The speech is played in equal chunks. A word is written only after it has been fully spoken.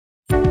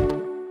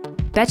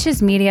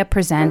Betches Media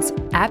presents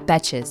At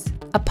Betches,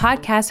 a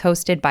podcast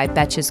hosted by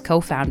Betches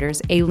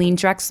co-founders Aileen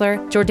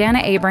Drexler,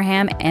 Jordana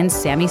Abraham, and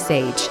Sammy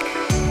Sage.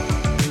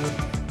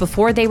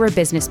 Before they were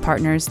business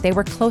partners, they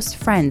were close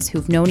friends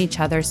who've known each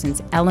other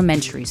since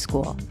elementary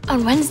school.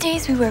 On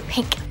Wednesdays, we wear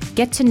pink.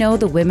 Get to know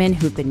the women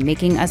who've been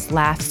making us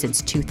laugh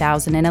since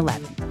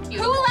 2011.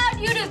 Who allowed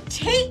you to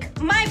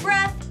take my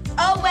breath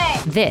away?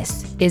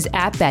 This is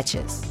At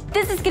Betches.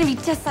 This is gonna be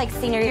just like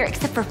senior year,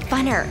 except for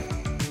funner.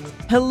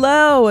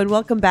 Hello, and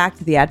welcome back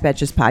to the At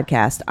Betches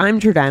podcast. I'm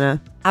Jordana.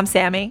 I'm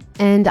Sammy.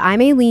 And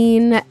I'm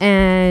Aileen,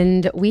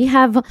 and we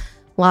have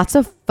lots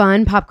of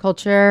fun pop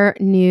culture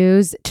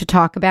news to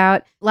talk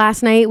about.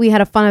 Last night, we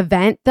had a fun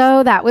event,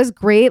 though. That was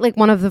great. Like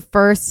one of the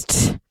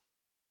first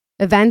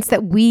events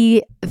that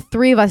the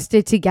three of us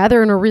did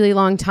together in a really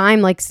long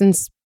time, like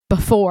since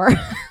before,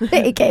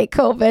 aka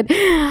COVID.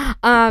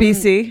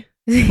 BC,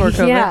 before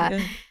COVID. Yeah.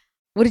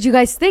 What did you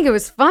guys think? It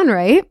was fun,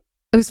 right?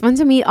 It was fun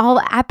to meet all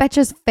the At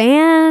Betches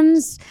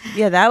fans.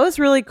 Yeah, that was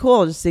really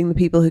cool. Just seeing the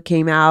people who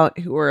came out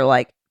who were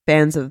like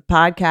fans of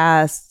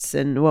podcasts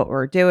and what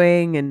we're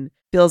doing, and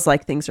feels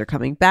like things are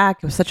coming back.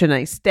 It was such a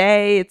nice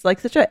day. It's like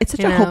such a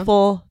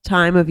hopeful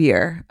time of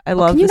year. I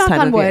love this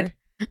time of year.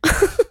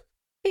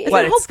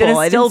 What, it's going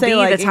to still be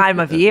the time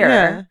of year.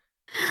 Yeah.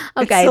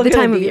 Okay, the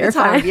time of year. The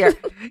time of year.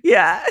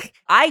 Yeah.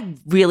 I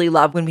really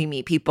love when we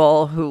meet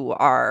people who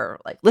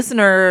are like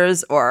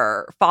listeners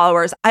or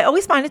followers. I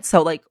always find it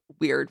so like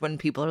weird when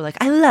people are like,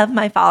 I love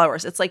my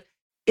followers. It's like,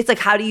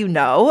 how do you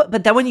know?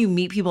 But then when you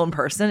meet people in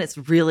person, it's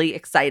really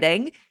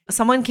exciting.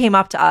 Someone came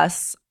up to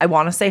us. I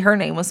want to say her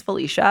name was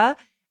Felicia.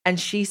 And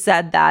she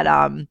said that,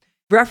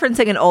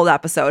 referencing an old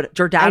episode,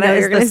 Jordana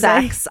is the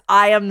sex,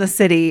 I am the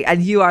city,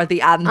 and you are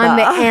the and the. I'm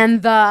the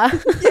and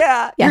the.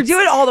 Yeah. Yes. You're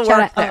doing all the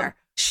work there.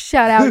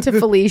 Shout out to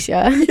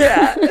Felicia.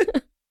 Yeah.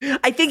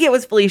 I think it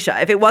was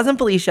Felicia. If it wasn't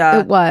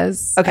Felicia. It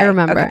was. Okay. I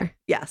remember. Okay.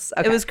 Yes.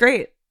 Okay. It was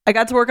great. I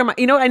got to work on my,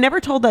 I never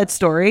told that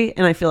story,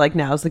 and I feel like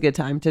now's a good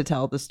time to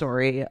tell the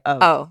story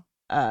of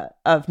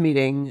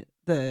meeting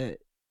the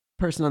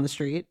person on the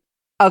street.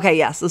 Okay,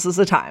 yes, this is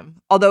the time.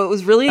 Although it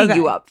was really a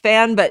You Up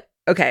fan, but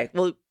okay,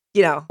 well,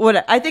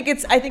 what I think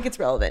it's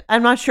relevant.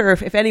 I'm not sure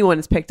if anyone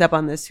has picked up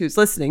on this who's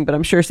listening, but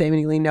I'm sure Sam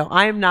and Aileen know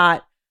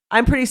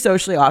I'm pretty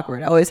socially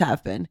awkward. I always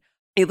have been.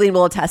 Aileen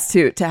will attest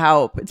to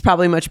how it's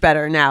probably much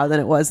better now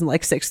than it was in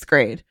like 6th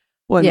grade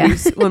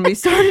when we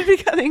started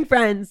becoming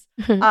friends.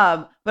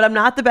 But I'm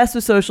not the best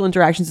with social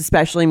interactions,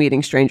 especially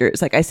meeting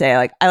strangers. Like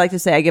I like to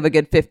say I give a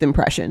good 5th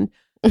impression.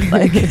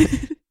 Like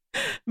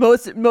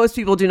most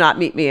people do not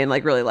meet me and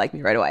like really like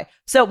me right away.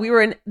 So we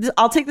were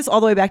I'll take this all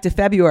the way back to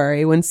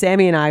February when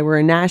Sammy and I were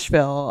in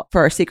Nashville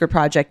for our secret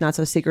project, not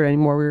so secret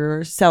anymore. We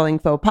were selling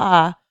faux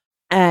pas,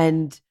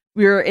 and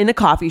we were in a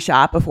coffee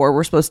shop before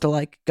we're supposed to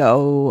like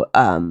go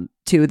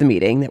to the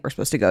meeting that we're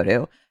supposed to go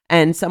to.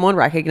 And someone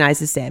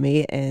recognizes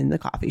Sammy in the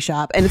coffee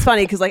shop. And it's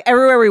funny because like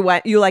everywhere we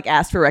went, you like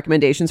asked for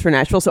recommendations for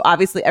Nashville. So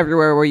obviously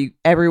everywhere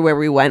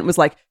we went was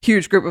like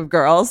huge group of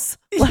girls.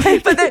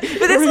 Like, but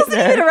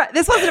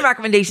this wasn't a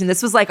recommendation.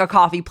 This was like a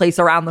coffee place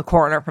around the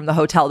corner from the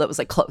hotel that was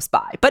like close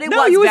by. But it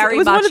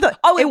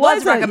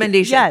was a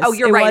recommendation. Yes,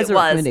 you're right. It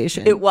was.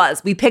 It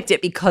was. We picked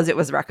it because it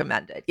was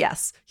recommended.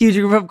 Yes. Huge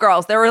group of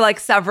girls. There were like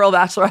several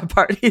bachelorette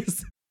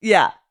parties.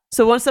 Yeah.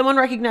 So when someone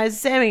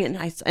recognizes Sammy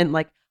and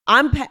like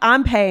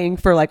I'm paying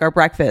for like our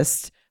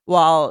breakfast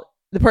while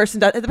the person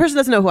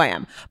doesn't know who I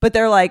am, but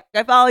they're like,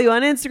 I follow you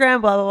on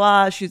Instagram, blah, blah,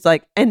 blah. She's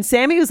like, and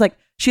Sammy was like,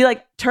 she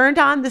like turned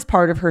on this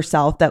part of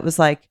herself that was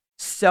like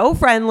so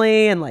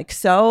friendly and like,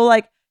 so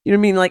like, you know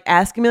what I mean? Like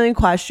ask a million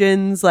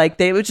questions. Like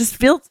they would just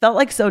felt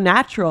like so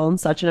natural and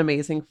such an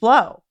amazing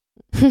flow.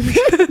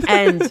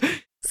 And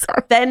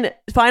then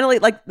finally,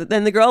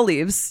 then the girl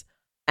leaves.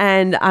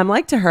 And I'm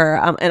like to her,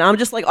 and I'm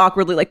just like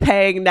awkwardly like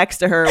paying next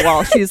to her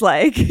while she's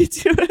like, do you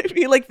know what I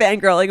mean? Like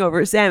fangirling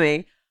over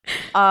Sammy.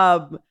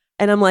 And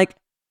I'm like,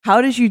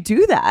 how did you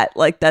do that?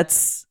 Like,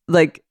 that's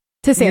like,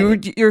 to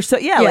Sammy. You're so,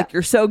 like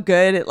you're so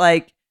good at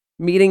like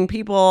meeting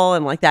people.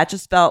 And like, that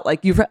just felt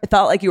like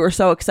you were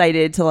so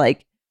excited to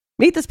like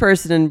meet this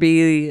person and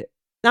be,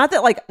 not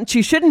that like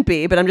she shouldn't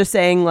be, but I'm just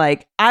saying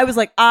like, I was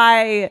like,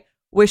 I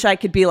wish I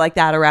could be like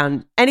that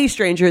around any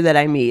stranger that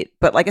I meet,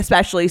 but like,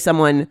 especially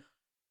someone.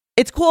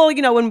 It's cool,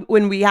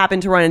 when we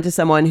happen to run into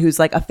someone who's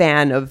like a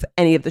fan of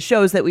any of the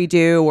shows that we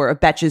do or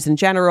of Betches in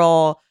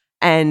general.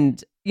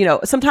 And,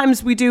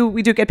 sometimes we do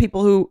get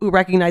people who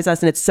recognize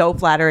us, and it's so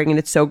flattering and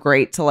it's so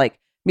great to like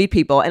meet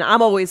people. And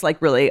I'm always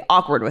like really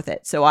awkward with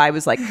it. So I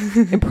was like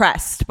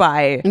impressed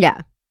by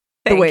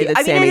the way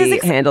that Sammy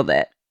handled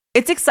it.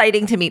 It's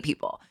exciting to meet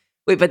people.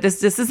 Wait, but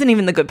this isn't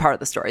even the good part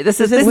of the story.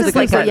 This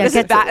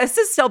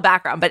is still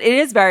background, but it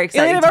is very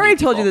exciting. I've already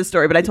told you this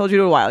story, but I told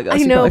you a while ago. I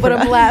know, but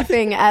I'm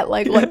laughing at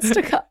like what's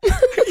to come.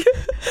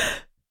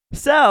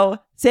 So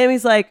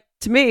Sammy's like,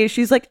 to me,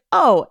 she's like,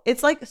 oh,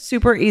 it's like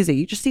super easy.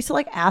 You just need to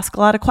like ask a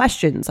lot of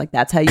questions. Like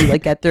that's how you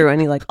like get through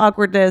any like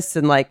awkwardness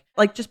and like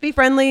just be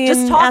friendly. Just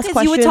and talk ask as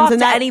questions. You would talk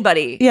to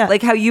anybody. Yeah,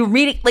 like how you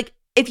read it. Like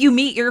if you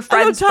meet your I go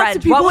friend's talk to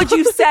friend, people. what would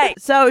you say?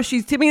 So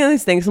she's tipping me on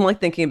these things. I'm like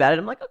thinking about it.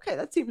 I'm like, okay,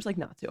 that seems like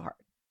not too hard.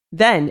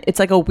 Then it's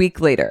like a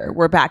week later.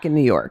 We're back in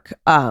New York.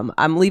 I'm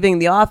leaving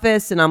the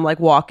office and I'm like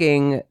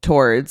walking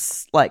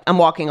towards, like, I'm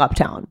walking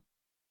uptown.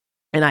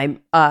 And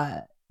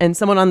and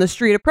someone on the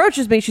street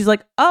approaches me. She's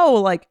like, oh,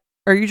 like,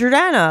 are you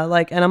Jordana?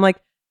 Like, and I'm like,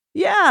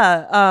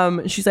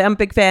 yeah. She's like, I'm a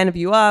big fan of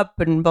You Up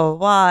and blah, blah,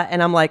 blah.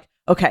 And I'm like,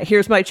 okay,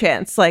 here's my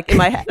chance. Like in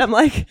my head, I'm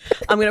like,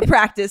 I'm going to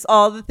practice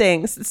all the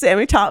things that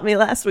Sammy taught me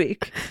last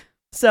week.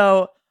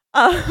 So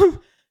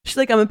she's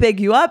like, I'm a big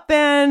You Up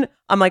fan.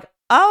 I'm like,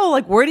 oh,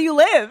 like, where do you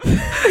live?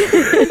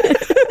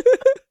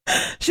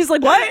 She's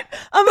like, what?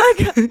 I'm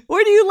like,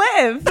 where do you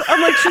live?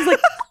 I'm like, she's like,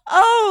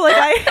 oh,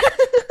 like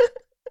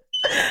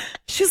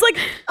she's like,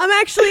 I'm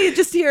actually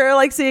just here,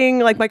 like, seeing,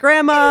 like, my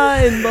grandma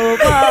and blah,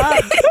 blah, blah.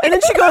 And then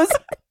she goes,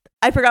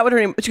 I forgot what her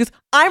name, but she goes,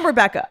 I'm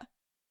Rebecca.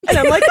 And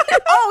I'm like,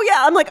 oh,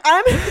 yeah. I'm like,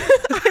 I'm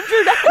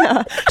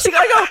Jordana. She goes,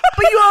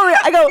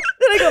 I go,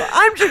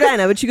 I'm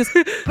Jordana. But she goes,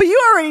 but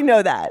you already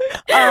know that.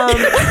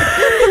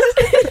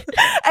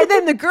 And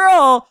then the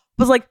girl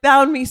was like,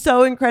 found me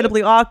so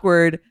incredibly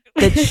awkward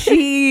that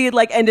she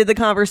like ended the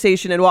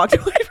conversation and walked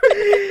away from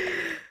me.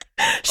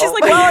 She's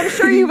like, well,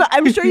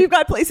 I'm sure you've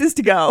got places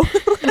to go.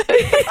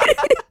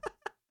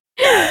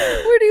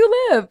 Where do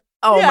you live?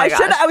 Oh yeah, my gosh.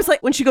 I was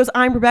like, when she goes,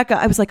 I'm Rebecca,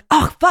 I was like,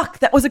 oh, fuck,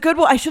 that was a good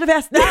one. I should have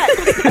asked that.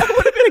 That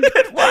would have been a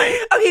good one.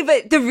 Okay,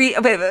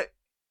 but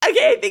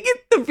I think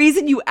the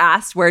reason you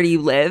asked where do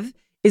you live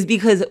is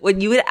because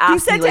when you would ask You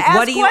said me, like, to ask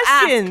what do you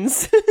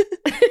questions.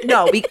 ask?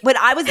 No, because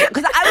I was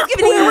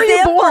giving you Where an were you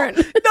example. born?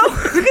 No,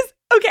 because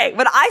okay,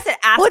 when I said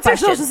ask What's your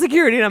questions, social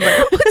security number?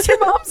 What's your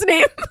mom's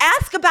name?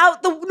 ask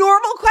about the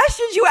normal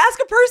questions you ask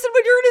a person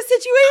when you're in a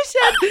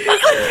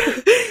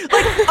situation.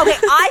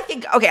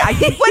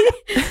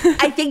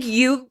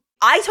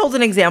 I told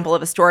an example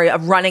of a story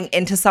of running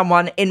into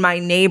someone in my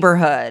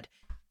neighborhood,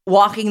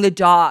 walking the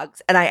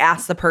dogs, and I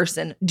asked the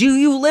person, do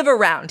you live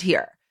around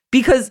here?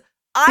 Because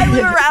I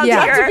live around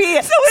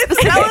here. So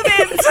it's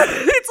relevant.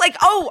 It's like,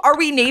 oh, are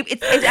we neighbors?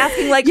 It's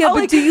asking like, Yeah, oh,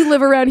 but like, do you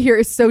live around here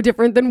is so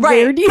different than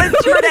right. where do you But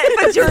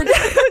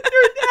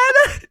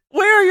Jordana,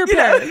 Where are your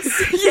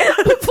parents? yeah.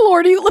 what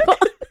floor do you live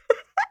on?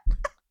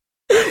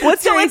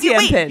 What's your if you,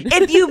 ATM pin?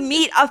 if you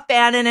meet a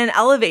fan in an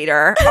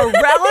elevator, a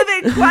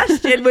relevant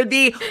question would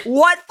be,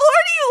 what floor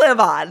do you live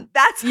on?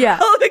 That's Yeah, a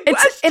relevant it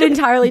question.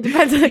 entirely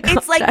depends on the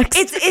context. It's like,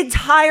 it's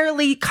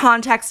entirely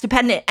context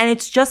dependent. And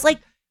it's just like,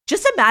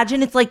 just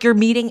imagine it's like you're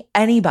meeting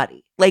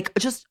anybody, like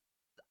just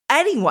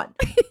anyone,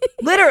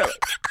 literally.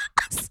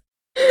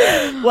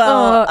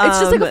 Well, it's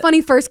just like a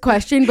funny first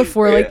question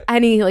before like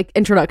any like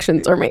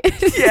introductions are made.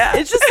 Yeah.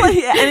 It's just like,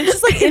 and it's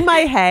just like in my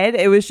head,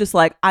 it was just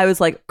like, I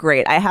was like,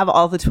 great, I have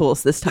all the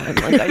tools this time.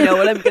 Like, I know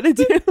what I'm going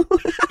to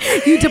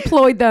do. You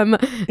deployed them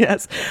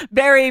Yes.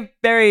 Very,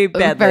 very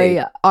badly.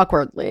 very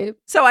awkwardly.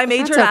 So I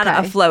made That's Jordana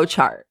okay. a flow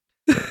chart.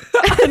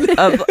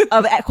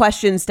 of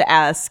questions to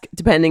ask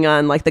depending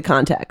on like the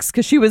context.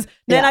 Because she was,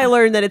 then Yeah. I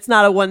learned that it's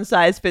not a one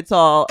size fits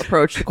all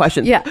approach to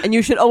questions. Yeah. And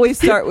you should always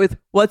start with,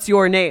 what's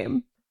your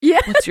name? Yeah.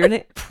 What's your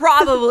name?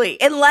 Probably,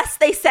 unless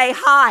they say,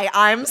 hi,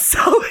 I'm so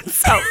and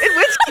so. In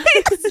which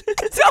case,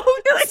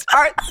 don't really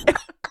start there.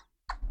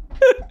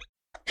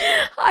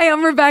 Hi,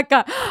 I'm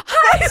Rebecca.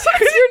 Hi,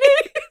 what's your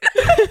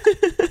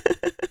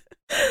name?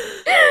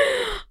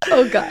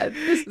 Oh God.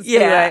 This is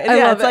Yeah, I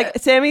love it's like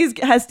Sammy's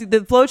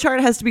the flow chart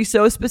has to be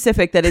so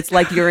specific that it's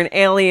like you're an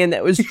alien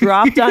that was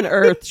dropped on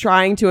Earth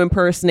trying to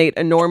impersonate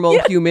a normal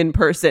human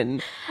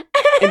person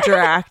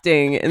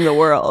interacting in the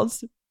world.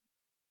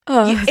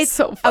 Oh, it's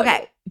so funny.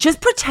 Okay,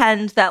 just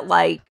pretend that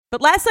like.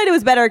 But last night it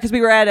was better because we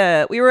were at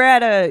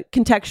a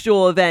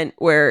contextual event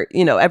where,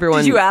 you know, everyone.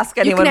 Did you ask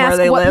You anyone can where ask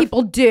they what live?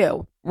 people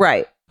do.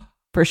 Right.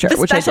 For sure. The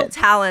Which I special did.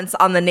 talents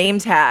on the name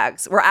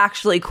tags were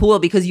actually cool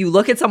because you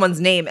look at someone's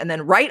name and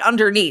then right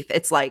underneath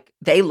it's like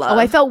they love. Oh,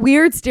 I felt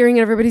weird staring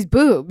at everybody's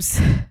boobs.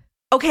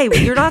 Okay, but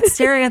you're not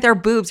staring at their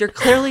boobs. You're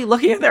clearly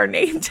looking at their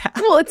name tag.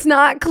 Well, it's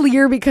not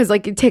clear because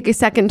like it take a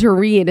second to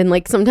read and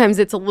like sometimes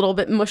it's a little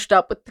bit mushed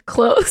up with the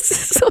clothes.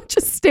 So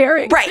just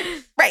staring.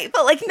 Right.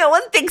 But like no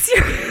one thinks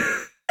you're.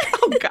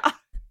 Oh God.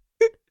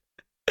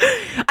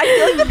 I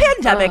feel like the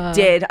pandemic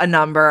did a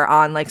number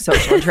on like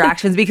social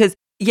interactions because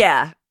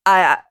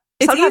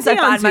It's sometimes easy I on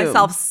find Zoom.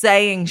 myself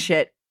saying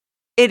shit.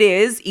 It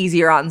is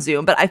easier on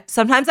Zoom, but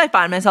sometimes I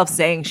find myself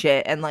saying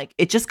shit and like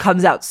it just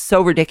comes out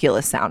so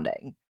ridiculous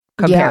sounding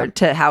compared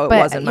to how it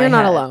was in my you're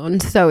not head. alone,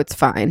 so it's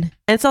fine.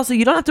 And it's also,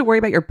 you don't have to worry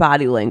about your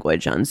body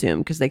language on Zoom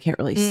because they can't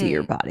really see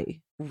your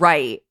body.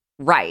 Right.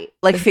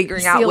 Like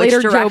figuring See out you which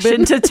later,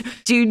 direction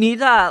Jobin. do you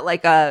need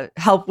a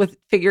help with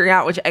figuring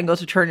out which angle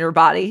to turn your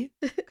body?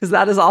 Because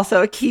that is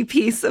also a key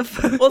piece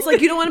of. Well, it's like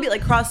you don't want to be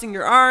like crossing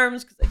your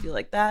arms because I feel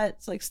like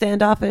that's like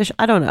standoffish.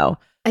 I don't know.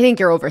 I think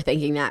you're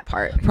overthinking that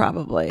part.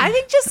 Probably. I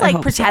think just I like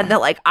hope pretend so. that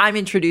like I'm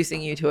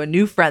introducing you to a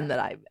new friend that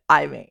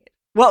I made.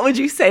 What would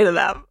you say to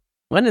them?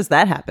 When has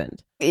that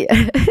happened?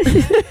 Yeah.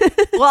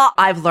 Well,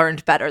 I've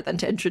learned better than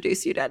to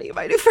introduce you to any of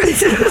my new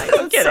friends. I'm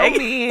That's so kidding.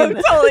 mean. I'm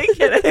totally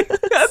kidding.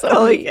 I'm So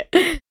totally mean.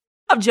 kidding.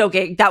 I'm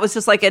joking. That was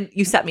just like,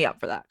 you set me up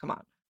for that. Come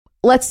on.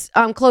 Let's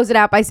close it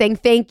out by saying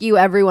thank you,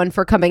 everyone,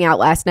 for coming out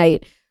last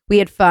night. We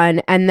had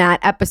fun. And that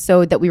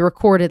episode that we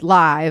recorded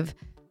live,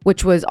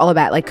 which was all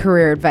about like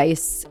career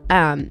advice,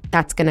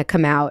 that's going to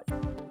come out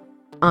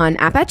on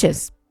At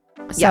Betches.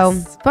 So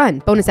fun.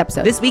 Bonus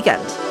episode. This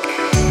weekend.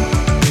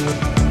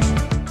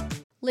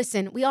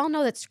 Listen, we all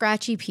know that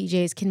scratchy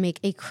PJs can make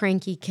a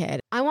cranky kid.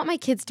 I want my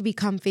kids to be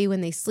comfy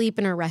when they sleep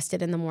and are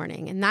rested in the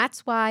morning, and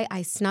that's why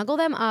I snuggle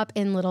them up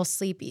in Little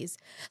Sleepies.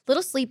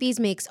 Little Sleepies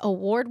makes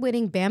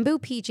award-winning bamboo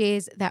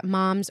PJs that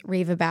moms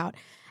rave about.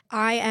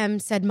 I am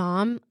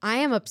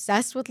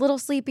obsessed with Little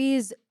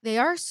Sleepies. They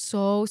are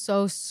so,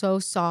 so, so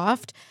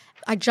soft.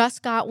 I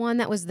just got one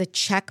that was the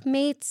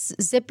Checkmates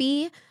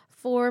Zippy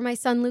for my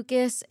son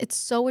Lucas. It's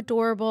so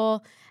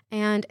adorable.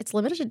 And it's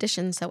limited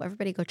edition, so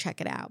everybody go check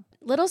it out.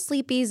 Little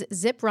Sleepies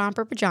Zip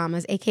Romper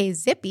Pajamas, aka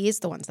Zippies,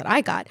 the ones that I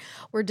got,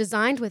 were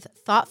designed with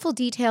thoughtful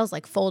details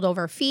like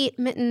fold-over feet,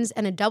 mittens,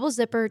 and a double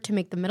zipper to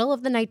make the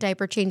middle-of-the-night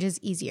diaper changes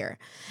easier.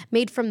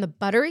 Made from the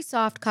buttery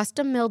soft,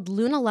 custom-milled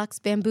Luna Luxe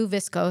bamboo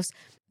viscose,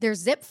 their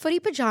zip footy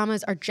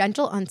pajamas are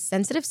gentle on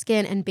sensitive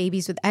skin and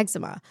babies with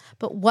eczema.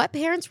 But what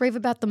parents rave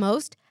about the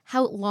most?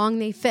 How long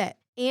they fit.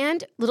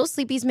 And Little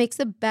Sleepies makes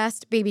the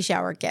best baby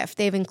shower gift.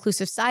 They have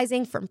inclusive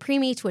sizing from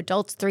preemie to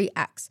adults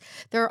 3X.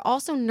 There are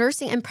also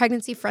nursing and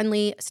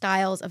pregnancy-friendly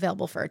styles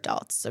available for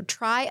adults. So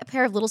try a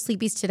pair of Little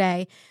Sleepies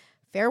today.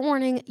 Fair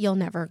warning, you'll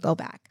never go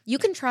back. You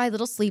can try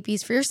Little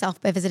Sleepies for yourself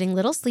by visiting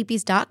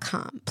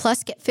littlesleepies.com.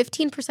 Plus, get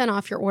 15%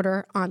 off your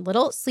order on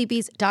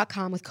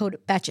littlesleepies.com with code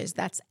BETCHES.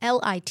 That's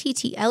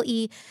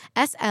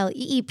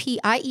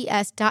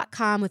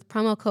LITTLESLEEPIES.com with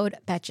promo code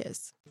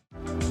BETCHES.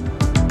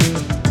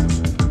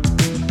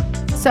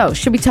 So,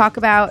 should we talk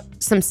about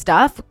some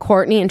stuff?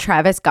 Courtney and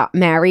Travis got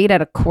married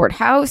at a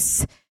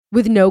courthouse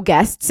with no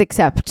guests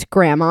except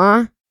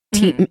Grandma,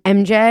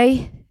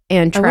 MJ,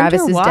 and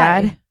Travis's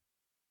dad.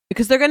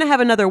 Because they're going to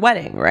have another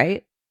wedding,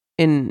 right?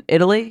 In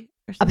Italy?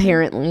 Or something?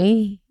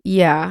 Apparently,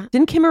 yeah.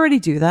 Didn't Kim already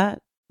do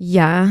that?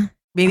 Yeah.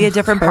 Maybe a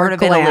different Her part of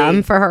glam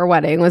Italy. for her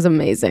wedding was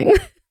amazing.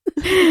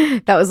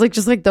 That was like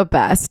just like the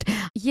best.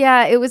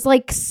 Yeah, it was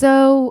like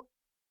so.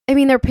 I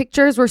mean, their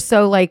pictures were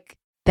so like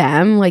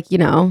them, like, you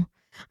know.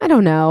 I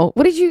don't know.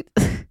 What did you?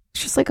 It's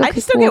just like, okay, I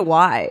just don't get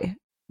why.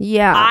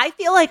 Yeah, I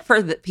feel like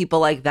for the people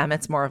like them,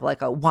 it's more of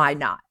like a why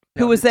not?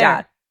 Who was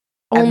there?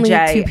 only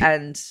MJ two.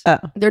 and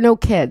There are no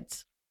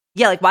kids.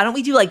 yeah, like why don't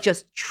we do like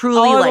just truly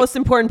All the like most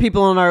important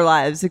people in our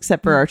lives,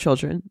 except for our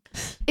children.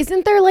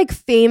 Isn't there like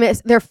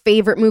their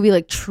favorite movie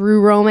like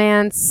True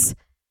Romance,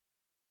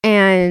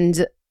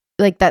 and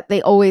like that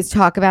they always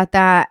talk about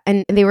that,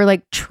 and they were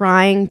like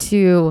trying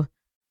to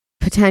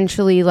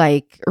potentially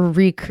like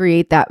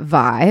recreate that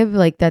vibe,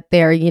 like that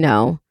they're, you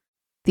know,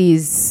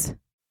 these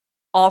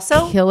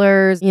also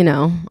killers, you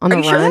know, on are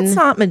the you sure run. that's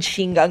not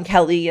Machine Gun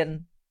Kelly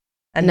and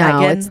No,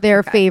 Megan? it's their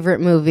Okay.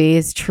 favorite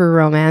movies, True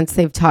Romance.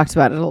 They've talked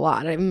about it a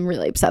lot. I'm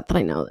really upset that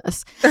I know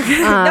this.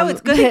 No,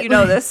 it's good that you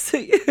know this.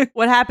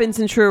 What happens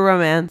in True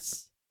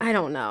Romance? I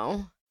don't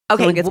know.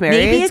 Okay, Someone gets married?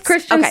 maybe It's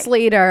Christian okay.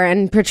 Slater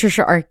and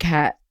Patricia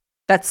Arquette.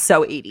 That's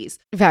so 80s.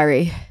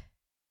 Very.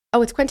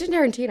 Oh, it's Quentin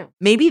Tarantino.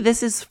 Maybe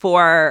this is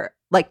for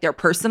like their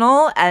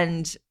personal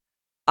and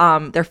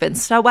their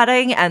Finsta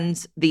wedding,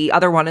 and the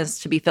other one is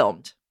to be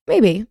filmed.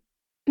 Maybe.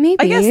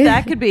 I guess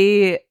that could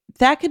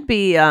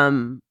be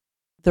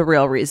the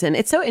real reason.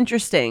 It's so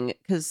interesting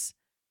because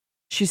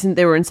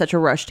they were in such a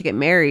rush to get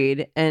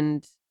married,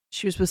 and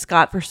she was with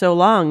Scott for so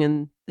long,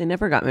 and they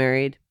never got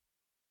married.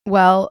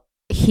 Well,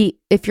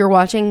 if you're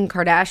watching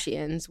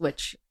Kardashians,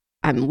 which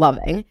I'm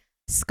loving,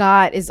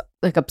 Scott is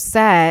like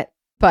upset,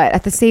 but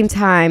at the same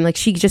time, like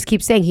she just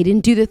keeps saying he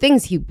didn't do the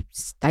things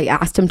I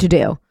asked him to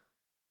do,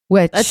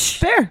 which That's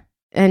fair.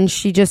 and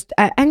she just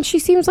and she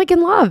seems like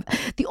in love.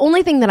 The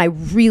only thing that I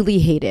really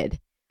hated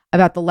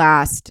about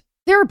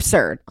they're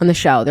absurd on the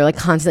show. They're like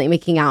constantly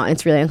making out, and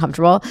it's really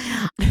uncomfortable.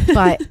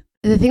 But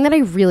the thing that I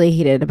really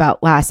hated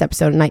about last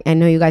episode, and I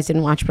know you guys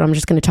didn't watch, but I'm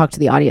just going to talk to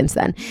the audience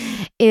then,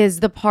 is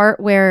the part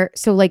where,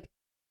 so like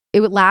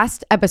it would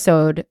last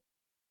episode,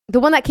 the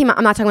one that came out,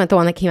 I'm not talking about the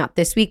one that came out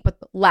this week, but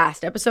the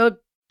last episode,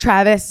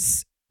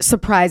 Travis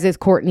surprises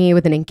Courtney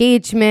with an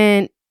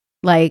engagement,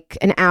 like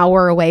an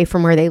hour away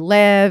from where they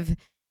live.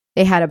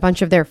 They had a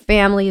bunch of their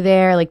family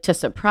there, like to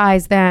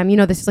surprise them. You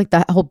know, this is like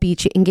the whole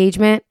beach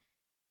engagement.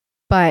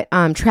 But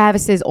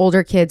Travis's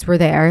older kids were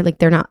there. Like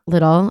they're not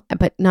little,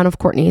 but none of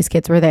Courtney's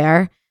kids were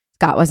there.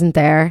 Scott wasn't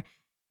there.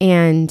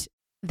 And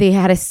they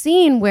had a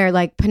scene where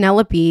like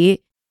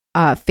Penelope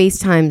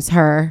FaceTimes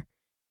her,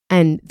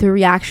 and the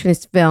reaction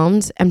is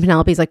filmed, and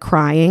Penelope's like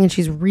crying, and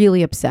she's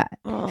really upset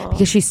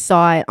because she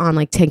saw it on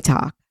like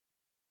TikTok.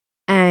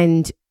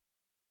 And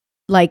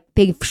like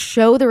they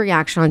show the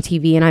reaction on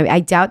TV, and I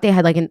doubt they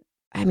had like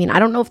I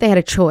don't know if they had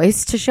a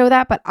choice to show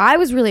that, but I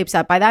was really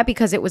upset by that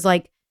because it was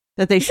like,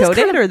 That they this is showed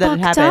it kinda or that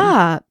it fucked happened?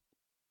 up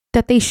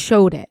that they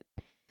showed it.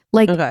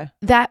 Like Okay.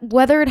 that,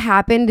 whether it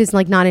happened is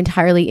like not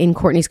entirely in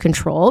Courtney's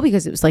control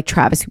because it was like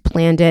Travis who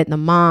planned it and the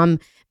mom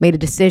made a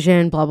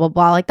decision, blah, blah,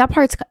 blah. Like that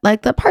part's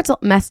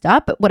messed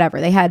up, but whatever.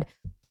 They had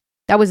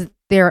that was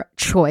their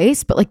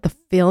choice, but like the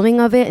filming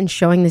of it and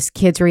showing this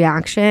kid's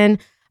reaction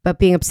about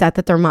being upset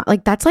that their mom,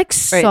 like that's like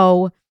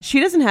so. She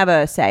doesn't have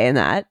a say in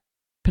that,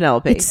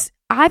 Penelope.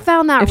 I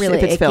found that really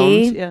if it's icky,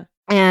 filmed, yeah.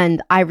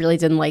 and I really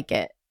didn't like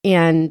it.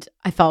 And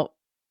I felt,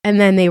 and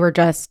then they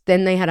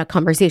had a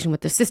conversation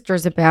with the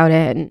sisters about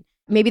it, and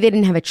maybe they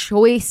didn't have a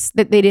choice,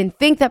 that they didn't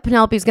think that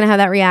Penelope was going to have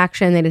that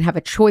reaction. They didn't have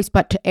a choice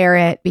but to air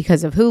it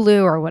because of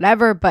Hulu or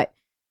whatever, but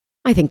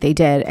I think they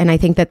did. And I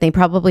think that they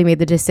probably made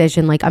the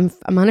decision, like, I'm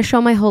going to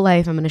show my whole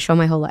life. I'm going to show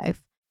my whole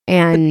life.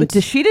 And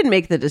but she didn't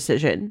make the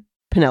decision,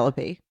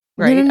 Penelope,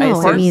 right?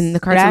 No. I mean,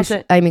 the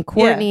Kardashian,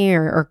 Courtney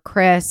or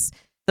Chris.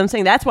 I'm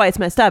saying that's why it's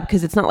messed up,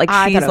 because it's not like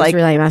I she's like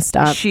really messed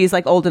up. She's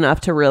like old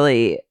enough to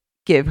really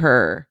give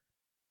her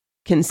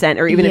consent,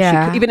 or even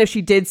if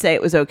she did say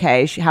it was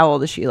okay. How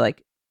old is she?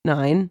 Like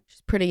 9?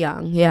 She's pretty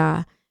young.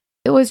 Yeah,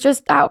 it was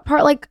just that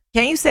part. Like,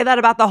 can't you say that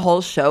about the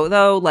whole show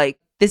though? Like,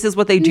 this is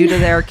what they do to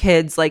their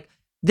kids. Like,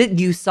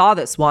 you saw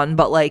this one,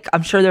 but like,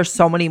 I'm sure there's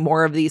so many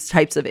more of these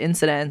types of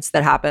incidents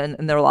that happen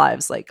in their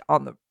lives, like all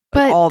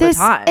the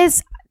time.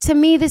 To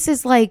me, this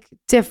is like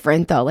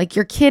different though. Like,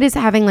 your kid is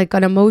having like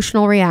an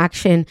emotional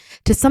reaction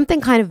to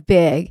something kind of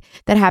big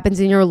that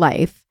happens in your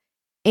life.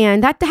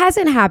 And that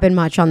hasn't happened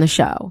much on the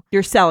show.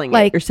 You're selling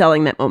it. You're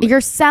selling that moment. You're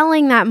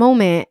selling that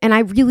moment. And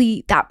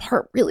that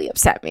part really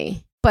upset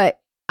me. But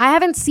I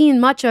haven't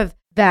seen much of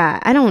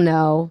that. I don't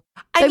know.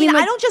 I mean,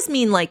 I don't just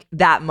mean like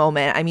that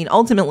moment. I mean,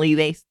 ultimately,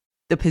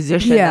 the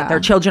position that their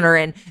children are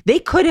in, they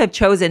could have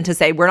chosen to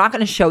say, we're not going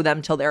to show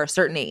them till they're a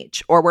certain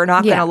age, or we're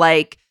not going to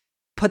like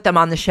put them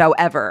on the show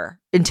ever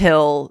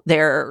until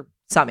they're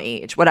some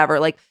age, whatever.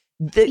 Like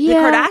the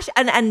Kardashians,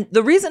 and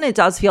the reason it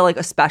does feel like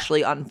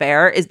especially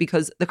unfair is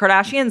because the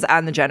Kardashians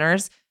and the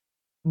Jenners,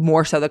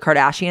 more so the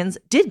Kardashians,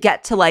 did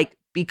get to like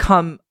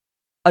become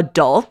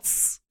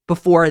adults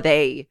before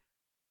they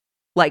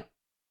like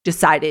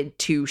decided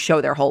to show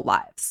their whole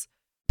lives.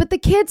 But the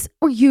kids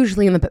were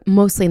usually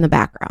mostly in the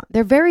background.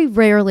 They're very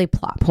rarely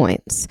plot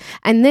points.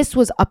 And this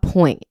was a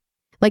point.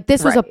 Like,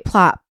 this was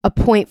a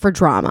point for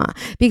drama,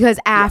 because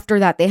after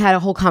that they had a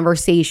whole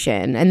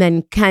conversation, and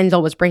then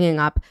Kendall was bringing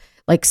up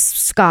like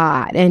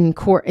Scott and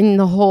Court and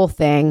the whole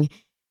thing,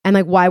 and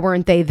like, why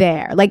weren't they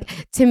there? Like,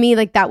 to me,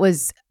 like, that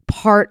was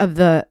part of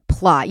the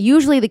plot.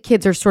 Usually the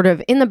kids are sort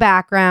of in the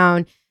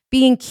background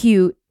being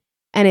cute,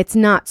 and it's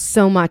not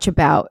so much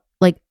about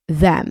like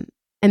them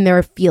and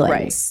their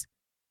feelings.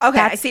 Right. Okay,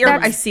 I see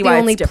why it's the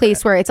only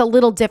place where it's a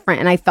little different,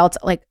 and I felt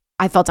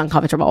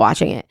uncomfortable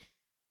watching it.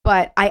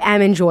 But I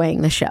am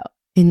enjoying the show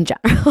in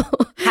general.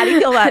 How do you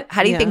feel that?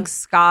 How do you think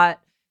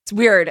Scott? It's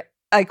weird.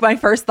 Like, my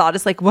first thought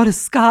is like, what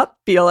is Scott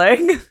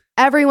feeling?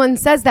 Everyone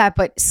says that,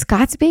 but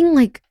Scott's being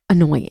like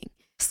annoying.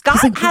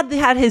 Scott like,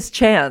 had his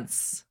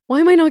chance.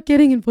 Why am I not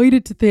getting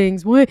invited to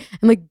things? Why?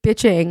 And like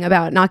bitching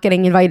about not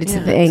getting invited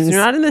to things. You're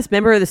not in this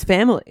member of this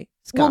family,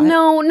 Scott.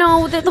 Well,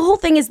 no. The whole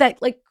thing is that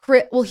like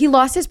he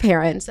lost his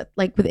parents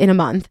like within a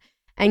month.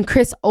 And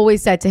Chris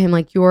always said to him,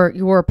 like,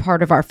 you're a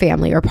part of our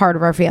family, or part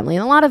of our family.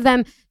 And a lot of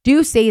them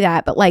do say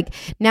that. But like,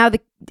 now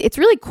it's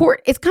really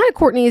it's kind of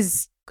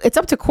Kourtney's, it's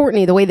up to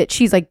Kourtney the way that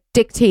she's like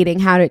dictating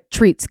how to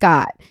treat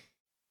Scott.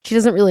 She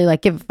doesn't really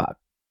like give a fuck,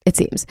 it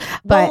seems.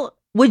 But well,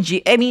 would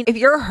you, I mean, if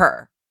you're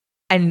her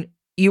and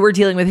you were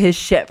dealing with his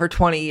shit for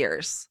 20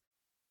 years,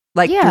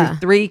 like through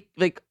 3,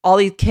 like all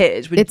these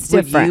kids,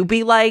 would you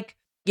be like,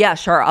 yeah,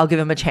 sure, I'll give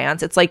him a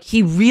chance? It's like,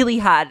 he really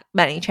had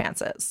many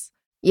chances.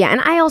 Yeah,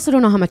 and I also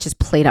don't know how much is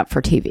played up for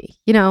TV.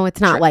 You know,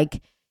 it's not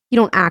like you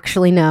don't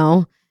actually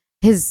know.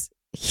 He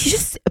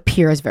just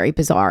appears very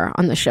bizarre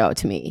on the show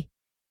to me.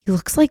 He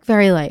looks like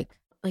very like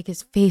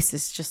his face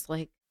is just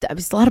like,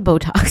 there's a lot of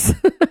Botox.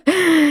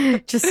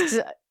 Just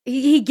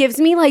he gives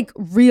me like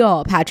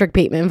real Patrick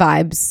Bateman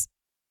vibes.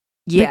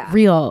 Yeah, like,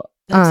 real.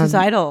 That's his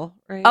idol,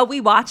 right? Oh, we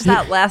watched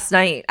that last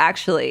night,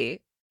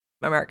 actually.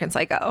 American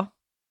Psycho.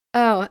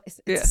 Oh,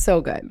 it's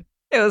so good.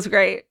 It was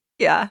great.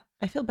 Yeah.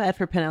 I feel bad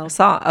for Penelope.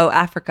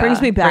 Africa.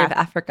 Brings me back. Brave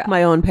Africa.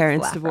 My own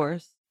parents'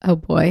 divorce. Oh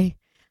boy.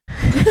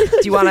 Do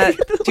you want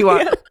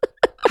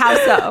how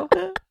so?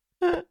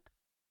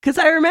 Because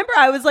I remember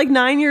I was like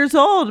 9 years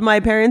old. My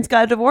parents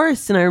got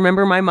divorced. And I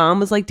remember my mom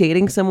was like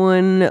dating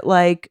someone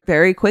like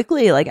very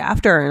quickly, like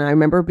after. And I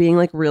remember being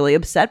like really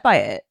upset by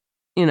it.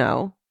 You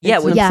know?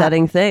 It's an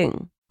upsetting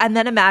thing. And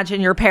then imagine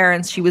your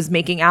parents, she was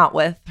making out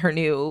with her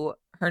new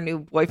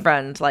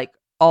boyfriend, like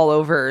all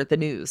over the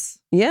news.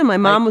 Yeah, my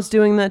mom was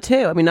doing that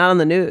too. I mean, not on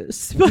the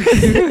news.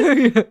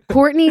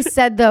 Kourtney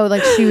said though,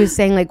 like she was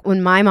saying, like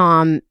when my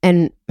mom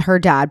and her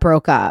dad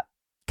broke up,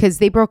 because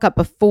they broke up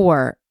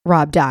before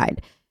Rob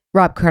died.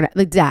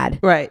 The dad.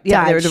 Right.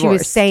 Yeah, they were divorced. She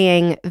was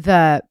saying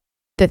the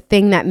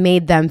thing that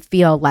made them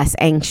feel less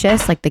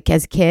anxious, like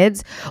as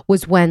kids,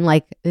 was when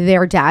like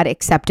their dad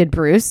accepted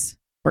Bruce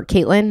or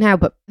Caitlyn now,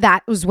 but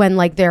that was when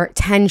like their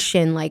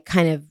tension like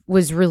kind of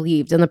was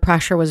relieved and the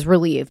pressure was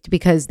relieved,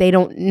 because they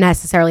don't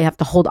necessarily have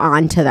to hold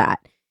on to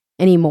that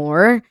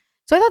anymore.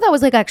 So I thought that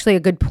was like actually a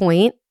good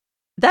point.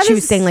 She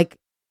was saying like,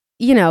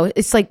 you know,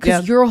 it's like,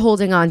 because you're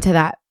holding on to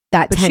that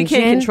but tension. She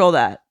can't control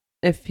that.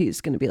 if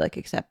he's going to be like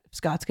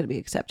Scott's going to be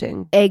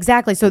accepting.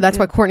 Exactly. So that's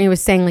what Courtney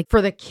was saying. Like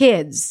for the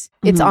kids,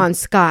 it's on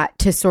Scott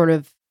to sort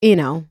of,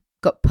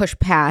 go push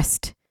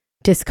past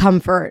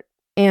discomfort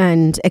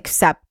and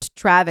accept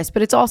Travis.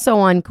 But it's also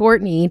on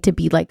Courtney to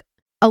be like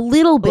a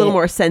little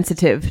more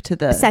sensitive to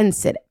the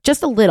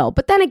just a little.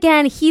 But then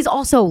again, he's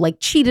also like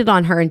cheated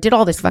on her and did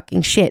all this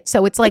fucking shit.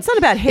 So it's like, it's not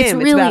about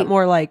him. It's about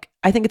more like,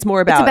 I think it's more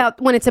about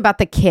when it's about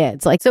the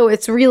kids. Like, so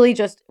it's really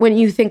just when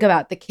you think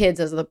about the kids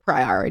as the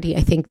priority,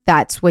 I think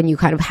that's when you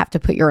kind of have to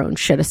put your own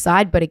shit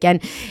aside. But again,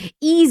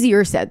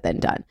 easier said than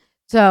done.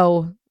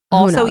 So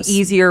also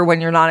easier when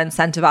you're not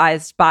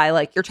incentivized by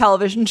like your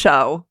television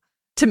show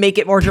to make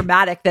it more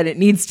dramatic than it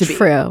needs to be.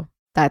 True.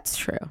 That's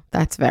true.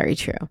 That's very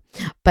true.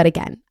 But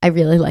again, I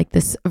really like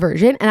this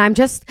version. And I'm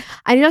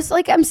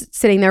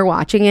sitting there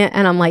watching it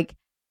and I'm like,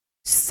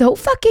 so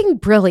fucking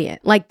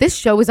brilliant. Like this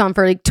show was on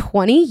for like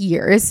 20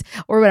 years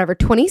or whatever,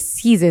 20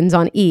 seasons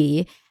on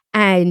E.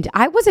 And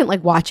I wasn't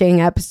like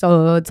watching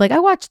episodes. Like I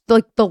watched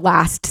like the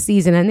last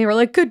season and they were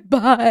like,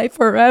 goodbye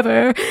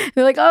forever.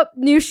 They're like, oh,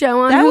 new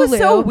show on Hulu. That was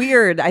so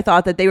weird. I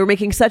thought that they were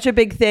making such a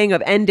big thing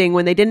of ending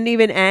when they didn't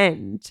even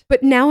end.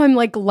 But now I'm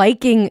like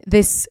liking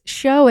this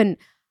show. And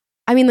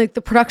I mean, like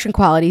the production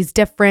quality is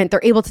different.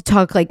 They're able to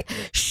talk like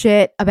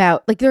shit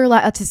about, like they're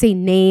allowed to say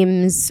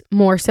names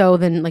more so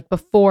than like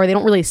before. They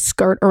don't really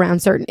skirt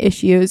around certain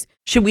issues.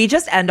 Should we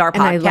just end our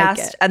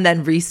podcast and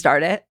then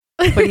restart it?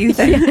 What do you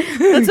think?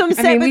 That's what I'm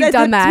saying. I mean, we've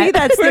done that.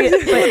 To me,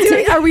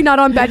 Are we not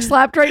on Betch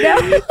Slapped right now?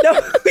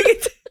 No, we can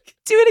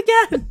do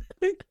it again.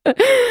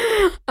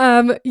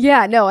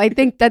 Yeah, no, I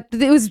think that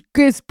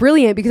it's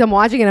brilliant because I'm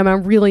watching it and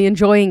I'm really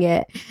enjoying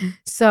it.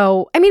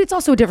 So, I mean, it's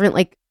also different.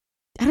 Like,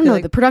 I don't know,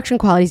 the production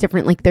quality is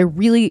different. Like they're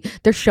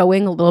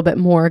showing a little bit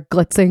more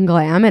glitz and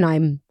glam and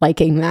I'm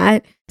liking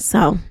that.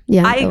 So,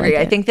 yeah. I agree.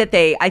 I think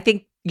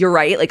you're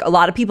right. Like a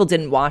lot of people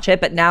didn't watch it,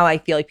 but now I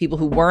feel like people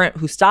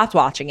who stopped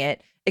watching it,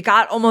 it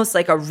got almost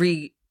like a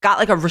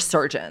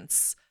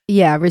resurgence.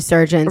 Yeah,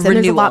 resurgence. And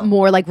there's a lot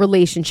more like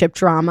relationship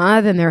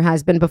drama than there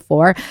has been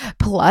before.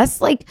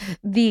 Plus, like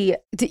you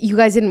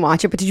guys didn't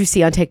watch it, but did you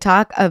see on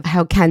TikTok of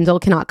how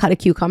Kendall cannot cut a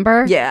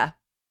cucumber? Yeah.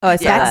 Oh, I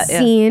saw that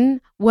scene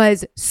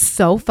was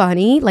so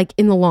funny, like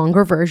in the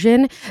longer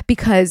version,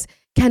 because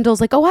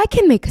Kendall's like, oh, I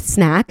can make a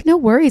snack. No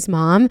worries,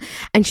 Mom.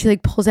 And she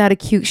like pulls out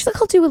she's like,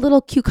 I'll do a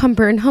little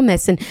cucumber and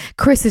hummus. And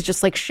Chris is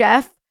just like,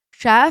 Chef,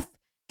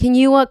 can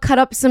you cut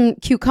up some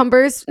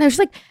cucumbers? And she's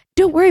like,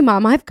 don't worry,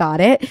 Mom, I've got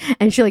it.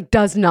 And she like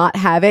does not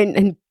have it.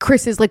 And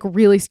Chris is like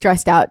really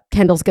stressed out.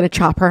 Kendall's going to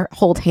chop her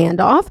whole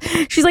hand off.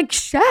 She's like,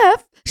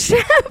 Chef,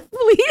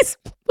 please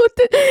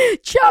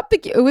chop the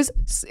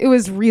it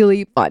was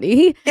really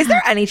funny. Is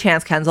there any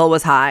chance Kendall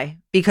was high?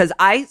 Because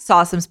I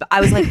saw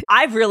I was like,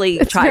 I've really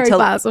tried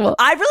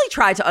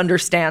to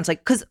understand,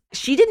 like, because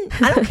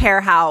I don't care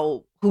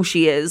who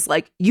she is,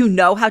 like,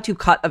 how to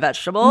cut a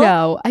vegetable.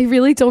 No, I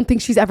really don't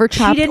think she's ever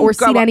chopped or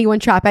seen anyone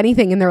chop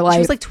anything in their life. She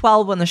was like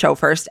 12 when the show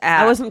first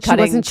aired. I wasn't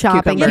cutting. She wasn't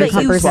chopping. Yeah,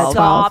 but you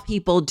saw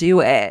people do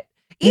it.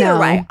 Either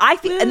way, I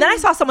think, and then I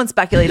saw someone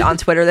speculate on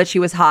Twitter that she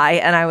was high,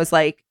 and I was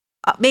like,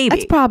 maybe.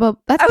 That's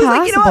possible. I was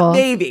like, you know what?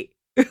 Maybe.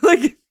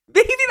 Like, maybe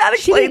that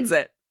explains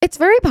it. It's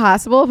very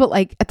possible, but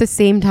like at the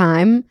same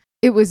time,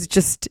 it was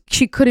just,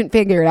 she couldn't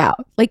figure it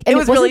out. Like, and it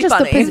wasn't really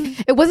funny.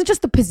 It wasn't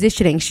just the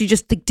positioning. She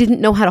just like, didn't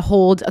know how to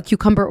hold a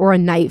cucumber or a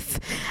knife.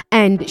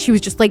 And she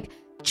was just like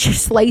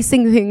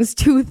slicing things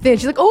too thin.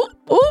 She's like, oh,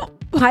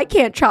 I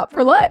can't chop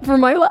for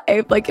my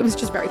life. Like, it was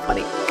just very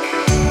funny.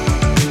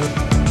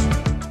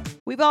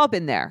 We've all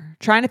been there,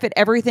 trying to fit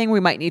everything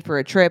we might need for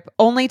a trip,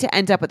 only to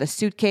end up with a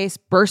suitcase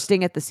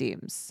bursting at the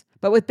seams.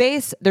 But with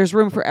Base, there's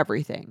room for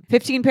everything.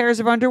 15 pairs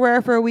of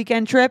underwear for a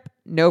weekend trip?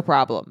 No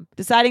problem.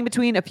 Deciding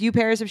between a few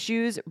pairs of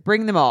shoes?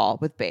 Bring them all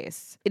with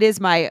Base. It is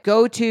my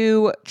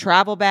go-to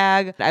travel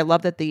bag. I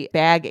love that the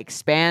bag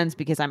expands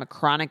because I'm a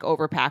chronic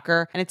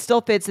overpacker and it still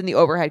fits in the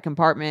overhead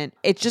compartment.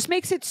 It just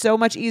makes it so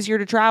much easier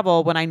to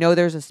travel when I know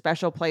there's a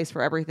special place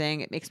for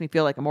everything. It makes me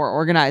feel like a more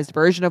organized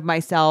version of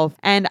myself.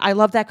 And I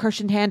love that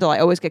cushioned handle. I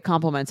always get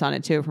compliments on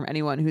it too from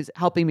anyone who's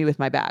helping me with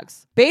my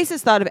bags. Base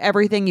has thought of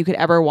everything you could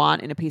ever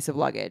want in a piece of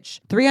luggage.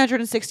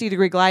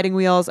 360-degree gliding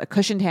wheels, a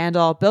cushioned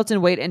handle,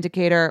 built-in weight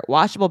indicator,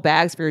 washable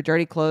bags for your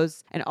dirty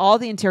clothes, and all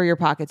the interior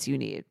pockets you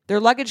need. Their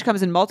luggage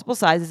comes in multiple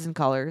sizes and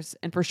colors,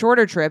 and for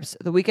shorter trips,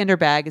 the Weekender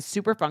bag is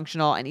super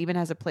functional and even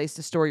has a place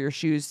to store your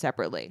shoes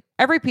separately.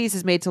 Every piece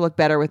is made to look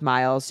better with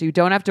miles, so you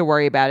don't have to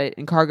worry about it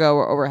in cargo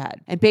or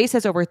overhead. And Base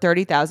has over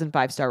 30,000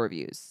 five-star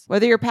reviews.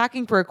 Whether you're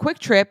packing for a quick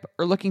trip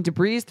or looking to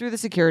breeze through the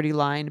security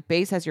line,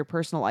 Base has your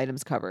personal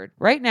items covered.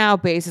 Right now,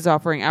 Base is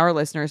offering our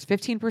listeners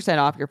 15%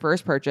 off your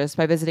first purchase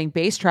by visiting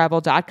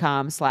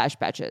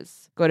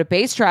basetravel.com/betches. Go to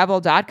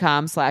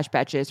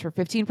basetravel.com/betches for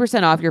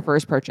 15% off your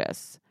first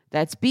purchase.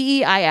 That's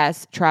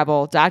BEIS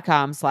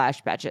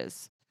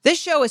travel.com/betches. This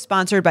show is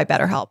sponsored by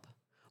BetterHelp.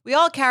 We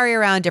all carry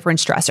around different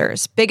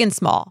stressors, big and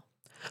small.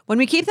 When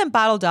we keep them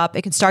bottled up,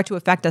 it can start to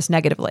affect us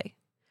negatively.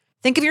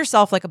 Think of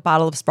yourself like a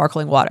bottle of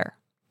sparkling water.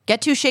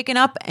 Get too shaken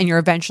up and you're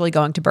eventually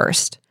going to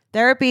burst.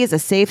 Therapy is a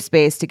safe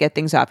space to get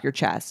things off your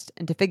chest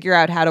and to figure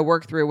out how to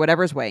work through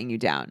whatever's weighing you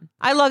down.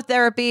 I love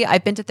therapy.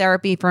 I've been to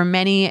therapy for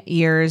many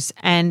years,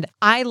 and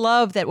I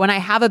love that when I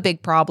have a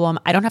big problem,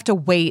 I don't have to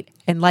wait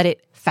and let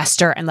it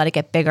fester and let it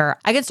get bigger.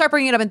 I can start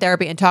bringing it up in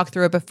therapy and talk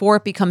through it before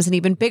it becomes an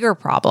even bigger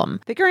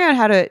problem. Figuring out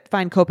how to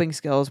find coping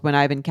skills when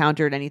I've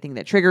encountered anything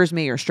that triggers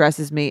me or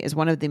stresses me is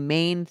one of the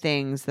main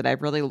things that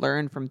I've really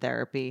learned from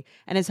therapy,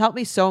 and it's helped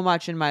me so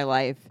much in my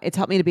life. It's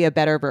helped me to be a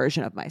better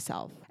version of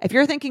myself. If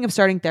you're thinking of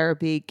starting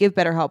therapy, give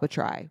BetterHelp a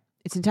try.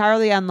 It's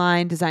entirely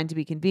online, designed to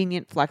be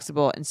convenient,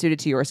 flexible, and suited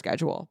to your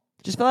schedule.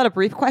 Just fill out a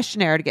brief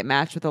questionnaire to get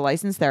matched with a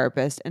licensed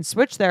therapist and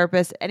switch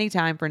therapists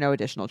anytime for no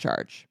additional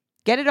charge.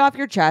 Get it off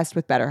your chest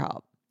with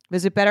BetterHelp.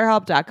 Visit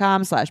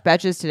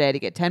BetterHelp.com/Betches today to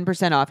get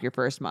 10% off your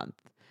first month.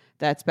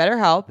 That's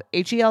BetterHelp,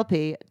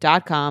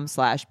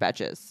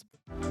 HELP.com/Betches.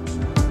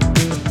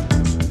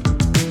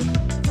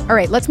 All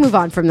right, let's move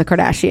on from the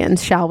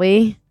Kardashians, shall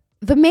we?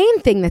 The main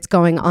thing that's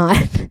going on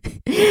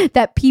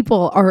that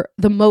people are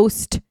the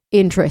most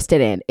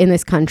interested in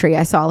this country,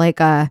 I saw like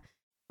a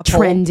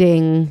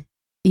trending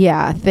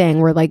thing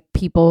where like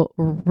people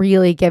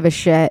really give a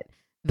shit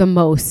the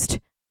most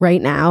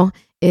right now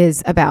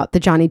is about the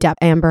Johnny Depp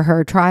Amber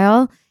Heard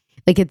trial.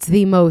 Like it's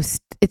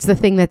the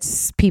thing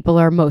that's people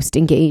are most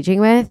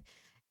engaging with.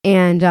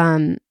 And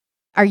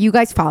are you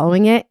guys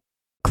following it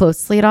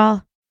closely at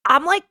all?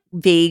 I'm like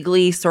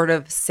vaguely sort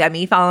of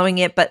semi-following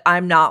it, but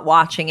I'm not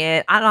watching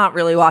it. I'm not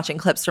really watching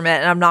clips from it.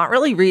 And I'm not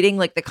really reading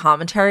like the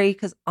commentary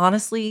because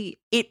honestly,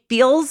 it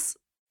feels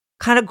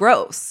kind of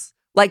gross.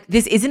 Like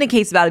this isn't a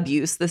case about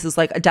abuse. This is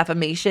like a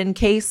defamation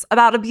case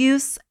about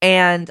abuse.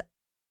 And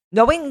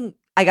knowing,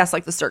 I guess,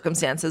 like the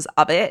circumstances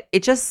of it,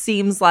 it just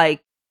seems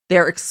like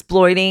they're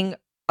exploiting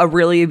a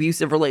really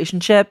abusive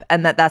relationship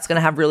and that's going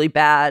to have really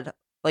bad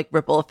like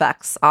ripple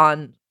effects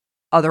on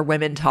other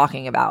women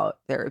talking about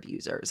their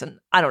abusers. And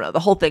I don't know, the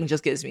whole thing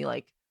just gives me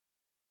like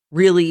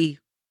really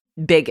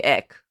big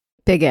ick.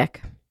 Big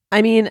ick.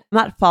 I mean, I'm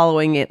not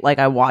following it like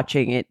I'm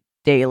watching it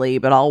daily,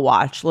 but I'll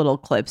watch little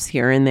clips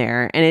here and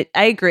there. And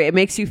I agree, it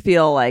makes you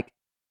feel like,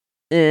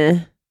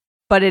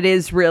 but it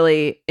is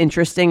really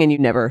interesting and you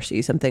never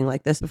see something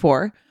like this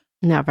before.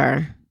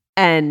 Never.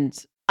 And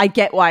I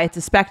get why it's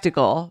a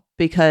spectacle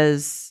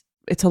because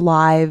it's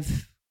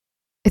alive.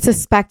 It's a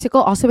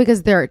spectacle also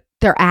because they're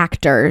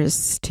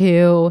actors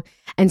too.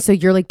 And so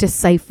you're like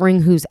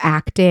deciphering who's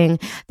acting.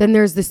 Then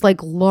there's this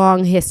like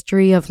long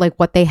history of like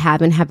what they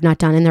have and have not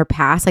done in their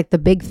past. Like the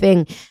big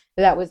thing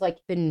that was like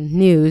the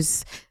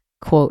news,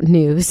 quote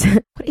news.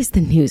 What is the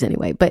news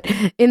anyway? But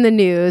in the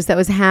news that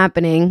was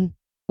happening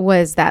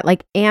was that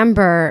like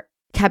Amber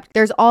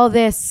there's all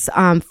this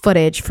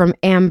footage from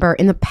Amber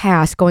in the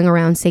past going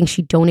around saying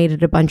she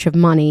donated a bunch of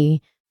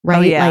money, right?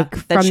 Oh, yeah.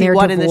 Like that from she their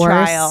won divorce. in the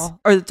trial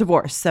or the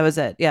divorce. That was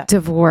it. Yeah.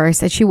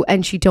 Divorce. And she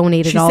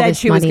donated all this money. She said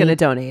she was going to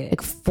donate it.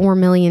 Like 4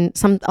 million,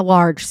 a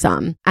large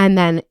sum. And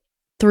then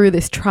through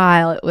this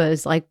trial, it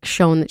was like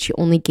shown that she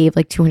only gave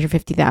like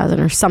 250,000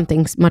 or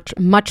something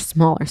much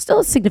smaller.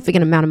 Still a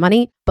significant amount of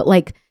money, but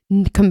like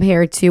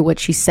compared to what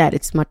she said,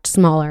 it's much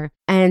smaller.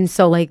 And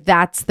so like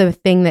that's the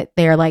thing that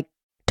they're like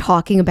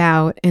talking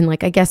about, and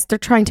like I guess they're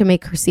trying to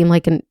make her seem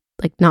like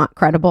not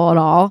credible at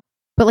all.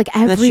 But like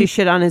that she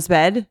shit on his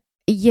bed.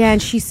 Yeah,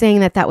 and she's saying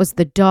that was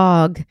the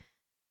dog,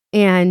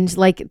 and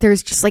like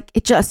there's just like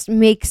it just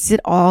makes it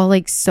all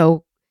like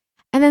so.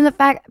 And then the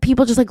fact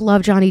people just like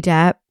love Johnny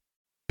Depp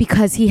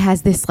because he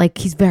has this like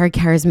he's very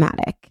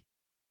charismatic,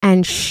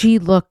 and she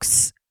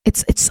looks.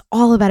 It's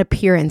all about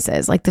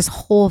appearances. Like this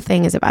whole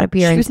thing is about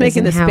appearances. She was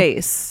making the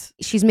space.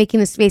 She's making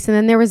the space. And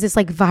then there was this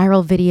like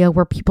viral video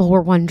where people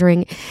were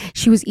wondering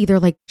she was either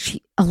like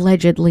she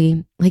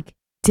allegedly like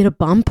did a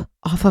bump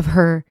off of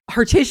her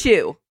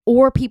tissue,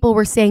 or people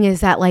were saying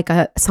is that like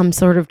some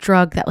sort of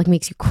drug that like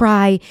makes you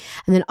cry.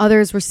 And then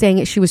others were saying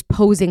that she was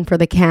posing for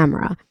the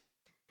camera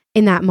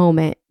in that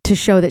moment to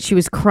show that she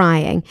was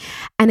crying.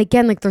 And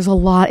again, like there's a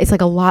lot, it's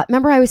like a lot.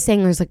 Remember I was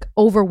saying there's like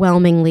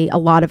overwhelmingly a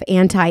lot of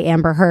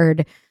anti-Amber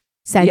Heard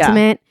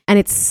sentiment, and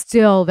it's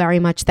still very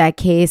much that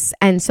case.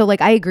 And so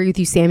like I agree with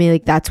you, Sammy,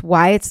 like that's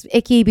why it's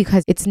icky,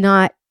 because it's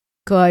not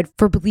good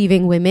for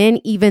believing women,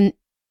 even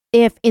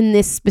if in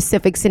this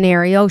specific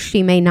scenario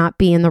she may not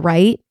be in the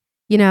right,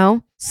 you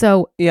know?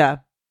 So yeah,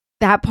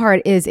 that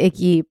part is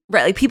icky.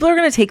 Right, like people are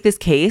going to take this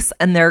case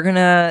and they're going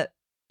to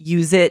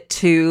use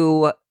it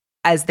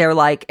as their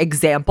like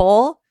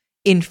example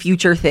in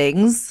future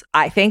things,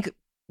 I think,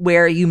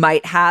 where you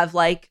might have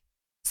like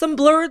some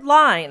blurred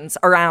lines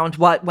around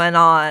what went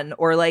on,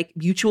 or like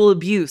mutual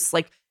abuse.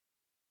 Like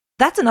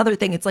that's another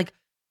thing. It's like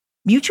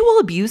mutual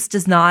abuse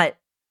does not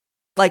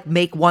like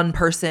make one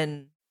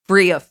person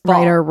free of fault.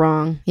 Right or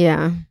wrong.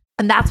 Yeah.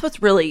 And that's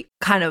what's really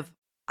kind of,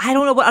 I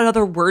don't know what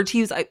another word to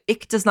use.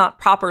 It does not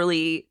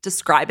properly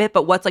describe it,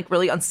 but what's like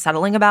really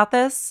unsettling about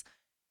this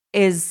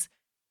is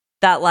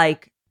that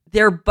like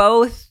they're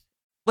both,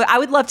 I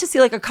would love to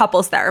see like a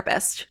couples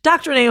therapist,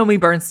 Dr. Naomi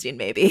Bernstein,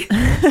 maybe,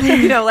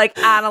 you know, like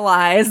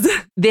analyze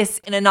this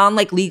in a non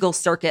like legal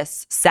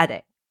circus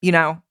setting, you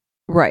know?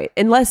 Right.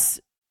 Unless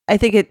I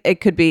think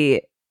it could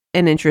be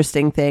an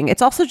interesting thing.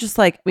 It's also just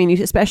like, I mean,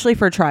 especially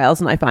for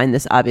trials, and I find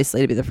this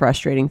obviously to be the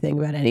frustrating thing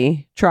about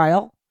any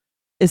trial,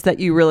 is that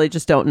you really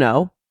just don't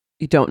know.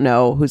 You don't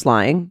know who's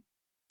lying.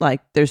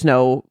 Like, there's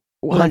no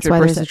 100%. Well, that's why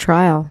there's a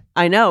trial.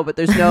 I know, but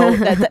there's no.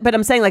 But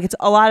I'm saying, like, it's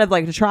a lot of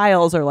like the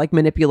trials are like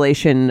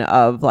manipulation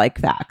of like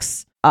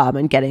facts,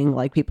 and getting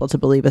like people to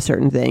believe a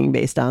certain thing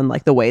based on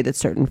like the way that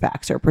certain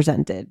facts are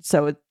presented.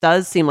 So it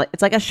does seem like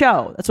it's like a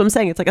show. That's what I'm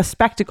saying. It's like a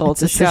spectacle.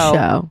 It's a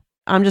show.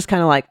 I'm just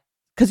kind of like,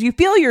 because you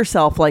feel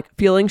yourself like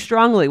feeling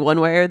strongly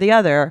one way or the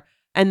other,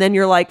 and then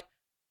you're like,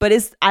 but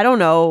I don't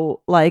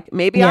know, like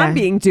maybe I'm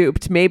being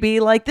duped. Maybe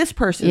like this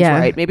person's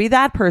right. Maybe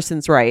that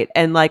person's right.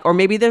 And like, or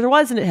maybe there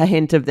wasn't a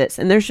hint of this.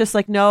 And there's just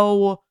like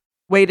no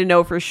way to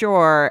know for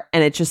sure.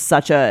 And it's just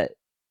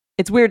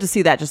it's weird to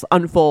see that just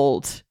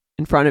unfold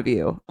in front of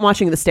you. I'm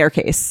watching The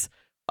Staircase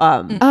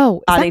on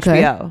HBO.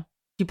 Good?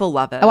 People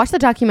love it. I watched the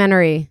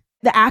documentary.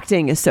 The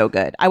acting is so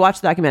good. I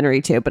watched the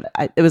documentary too, but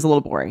it was a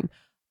little boring.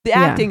 The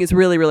acting is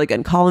really, really good.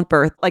 And Colin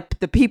Firth, like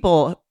the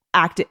people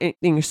acting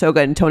are so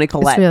good. And Toni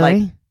Collette,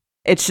 like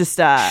it's just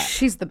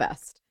she's the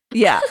best.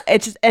 Yeah,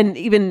 it's just, and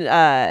even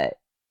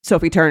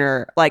Sophie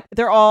Turner, like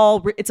they're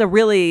all. It's a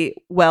really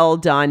well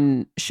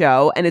done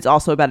show, and it's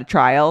also about a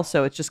trial.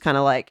 So it's just kind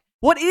of like,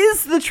 what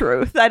is the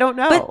truth? I don't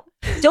know.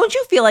 But don't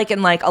you feel like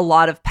in like a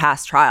lot of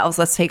past trials,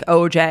 let's take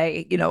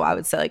OJ, you know, I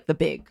would say like the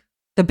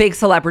big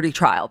celebrity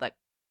trial that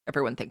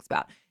everyone thinks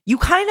about. You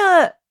kind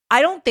of,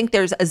 I don't think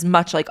there's as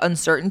much like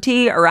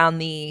uncertainty around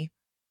the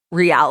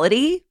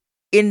reality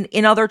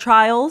in other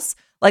trials.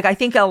 Like I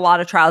think in a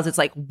lot of trials, it's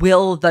like,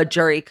 will the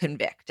jury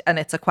convict? And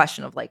it's a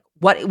question of like,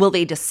 what will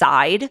they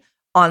decide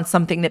on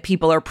something that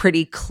people are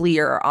pretty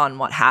clear on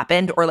what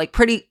happened, or like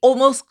pretty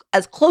almost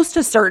as close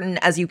to certain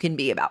as you can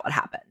be about what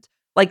happened.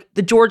 Like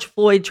the George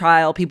Floyd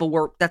trial,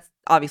 that's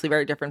obviously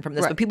very different from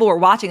this, but people were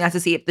watching that to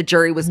see if the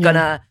jury was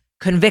gonna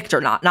convict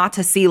or not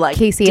to see like,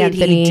 Casey did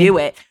Anthony. he do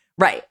it?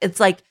 Right. It's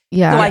like,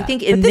 so I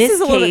think in this this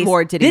is a case, little bit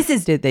more, did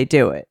they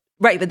do it?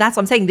 Right. But that's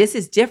what I'm saying. This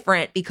is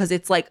different because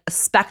it's like a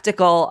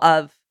spectacle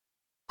of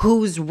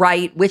who's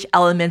right, which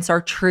elements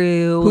are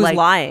true. Who's like,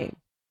 lying?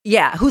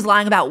 Yeah. Who's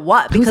lying about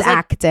what? Who's Because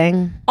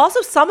acting?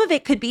 also some of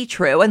it could be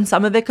true and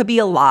some of it could be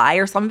a lie,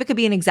 or some of it could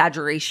be an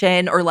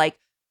exaggeration, or like,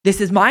 this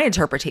is my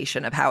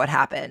interpretation of how it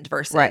happened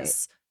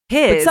versus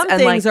his. But some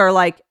things are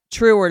like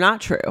true or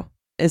not true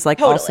is like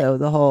also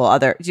the whole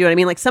other. Do you know what I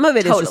mean? Like some of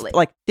it is just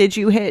like, did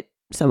you hit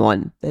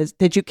someone?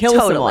 Did you kill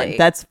someone?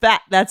 That's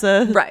fact. That's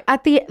a right.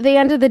 At the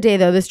end of the day,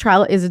 though, this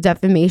trial is a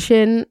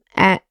defamation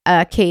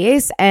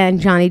case, and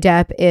Johnny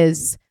Depp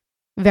is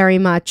very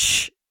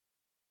much,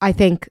 I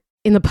think,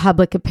 in the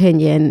public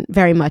opinion,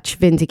 very much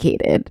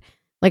vindicated.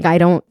 Like I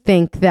don't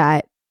think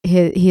that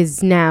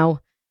he's now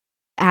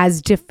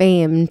as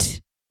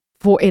defamed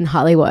in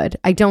Hollywood.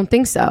 I don't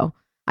think so.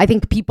 I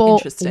think people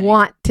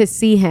want to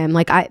see him.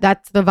 Like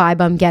that's the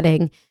vibe I'm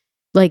getting.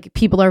 Like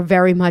people are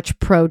very much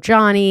pro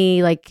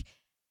Johnny. Like,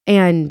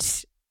 and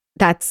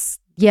that's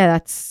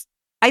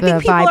I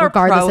think people vibe, are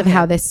regardless of him.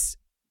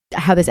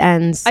 how this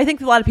ends. I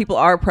think a lot of people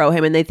are pro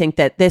him, and they think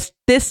that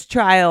this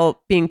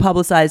trial being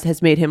publicized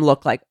has made him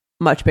look like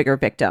much bigger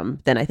victim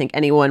than I think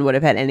anyone would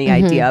have had any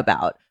idea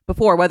about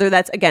before. Whether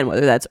that's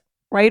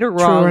right or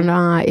wrong, true or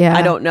not, yeah,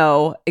 I don't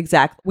know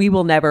exactly. We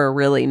will never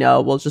really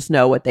know. We'll just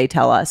know what they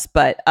tell us,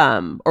 but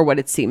or what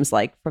it seems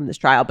like from this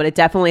trial. But it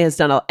definitely has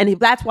done and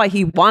that's why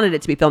he wanted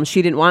it to be filmed.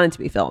 She didn't want it to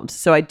be filmed.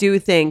 So I do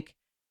think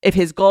if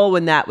his goal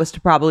in that was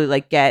to probably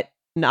like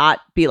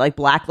not be like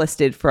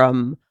blacklisted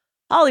from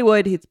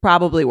Hollywood, he's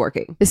probably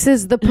working. This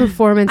is the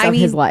performance of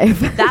his life.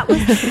 That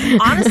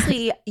was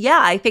honestly, yeah,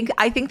 I think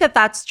that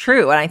that's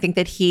true. And I think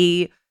that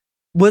he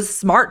was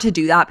smart to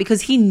do that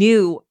because he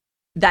knew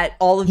that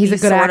all of these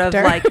sort of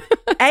like,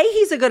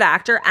 he's a good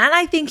actor. And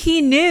I think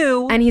he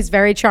knew. And he's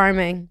very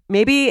charming.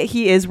 Maybe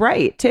he is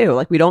right too.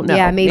 Like we don't know.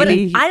 Yeah,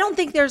 maybe. But I don't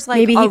think there's like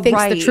maybe he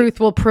thinks the truth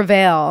will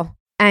prevail.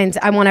 And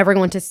I want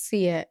everyone to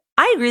see it.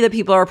 I agree that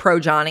people are pro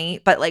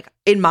Johnny, but like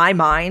in my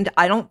mind,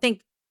 I don't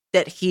think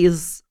that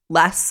he's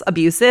less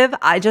abusive.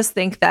 I just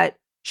think that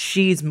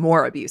she's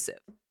more abusive.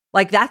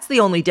 Like that's the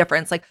only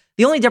difference. Like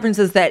the only difference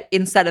is that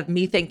instead of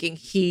me thinking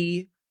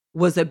he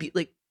was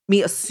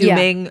me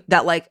assuming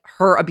that like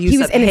her abuse he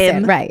was of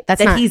innocent, him, right? That's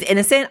that not- he's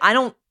innocent. I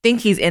don't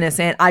think he's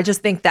innocent. I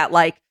just think that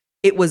like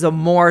it was a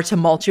more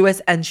tumultuous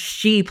and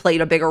she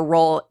played a bigger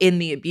role in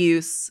the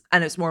abuse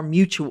and it's more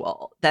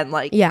mutual than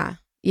like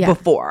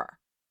before.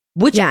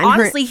 Which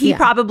honestly, he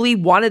probably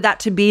wanted that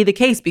to be the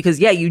case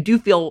because you do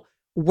feel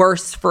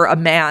worse for a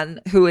man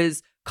who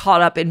is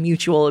caught up in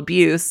mutual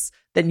abuse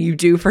than you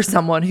do for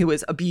someone who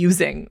is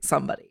abusing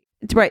somebody.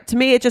 Right. To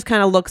me, it just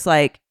kind of looks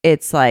like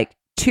it's like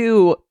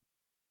two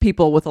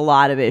people with a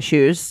lot of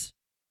issues,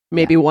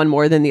 maybe one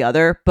more than the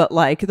other, but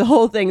like the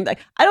whole thing, like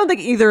I don't think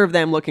either of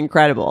them look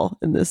incredible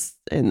in this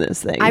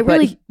thing. I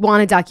really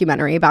want a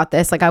documentary about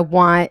this. Like I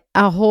want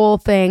a whole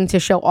thing to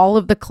show all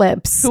of the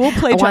clips. Who will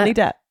play Johnny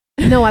Depp?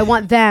 No, I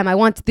want them. I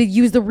want to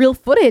use the real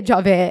footage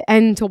of it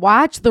and to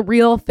watch the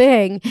real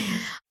thing.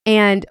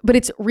 But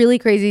it's really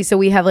crazy. So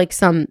we have like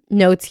some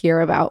notes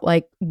here about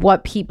like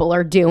what people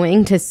are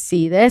doing to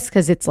see this,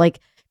 because it's like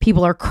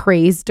people are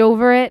crazed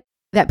over it,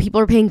 that people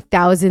are paying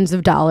thousands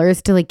of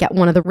dollars to like get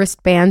one of the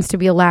wristbands to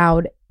be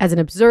allowed as an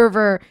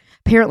observer.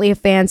 Apparently a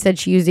fan said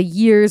she used a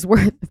year's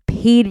worth of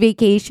paid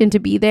vacation to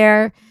be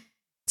there,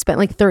 spent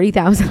like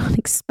 $30,000 on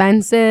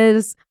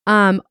expenses.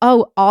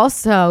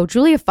 Also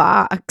Julia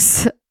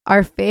Fox,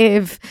 our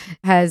fave,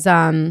 has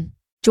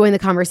joined the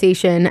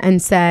conversation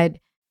and said,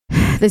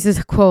 this is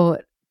a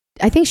quote,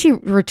 I think she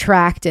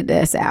retracted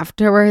this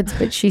afterwards,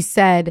 but she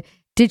said,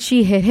 did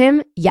she hit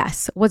him?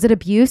 Yes. Was it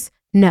abuse?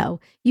 No.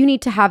 You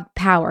need to have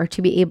power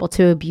to be able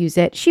to abuse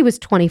it. She was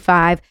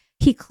 25.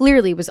 He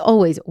clearly was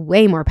always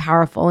way more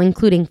powerful,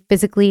 including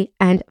physically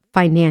and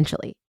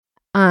financially.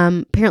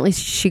 Apparently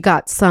she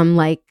got some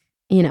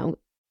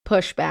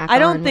pushback. I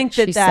don't think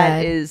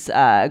that is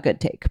a good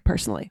take,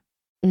 personally.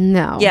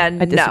 No. Yeah,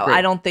 no,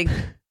 I don't think.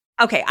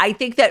 Okay, I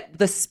think that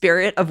the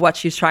spirit of what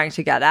she's trying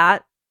to get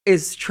at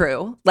is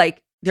true.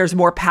 Like, there's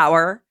more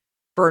power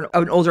for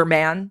an older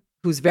man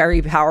who's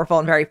very powerful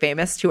and very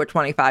famous to a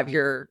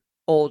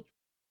 25-year-old,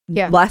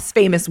 less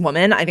famous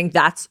woman. I think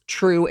that's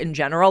true in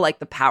general, like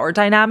the power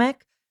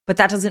dynamic. But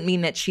that doesn't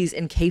mean that she's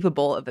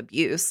incapable of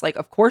abuse. Like,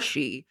 of course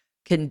she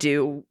can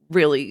do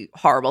really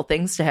horrible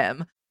things to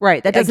him.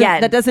 Right. That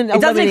doesn't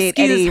eliminate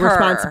any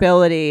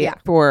responsibility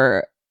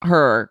for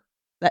her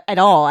at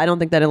all. I don't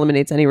think that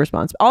eliminates any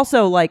response.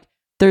 Also, like,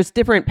 there's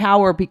different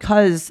power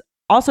because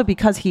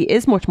he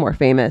is much more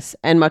famous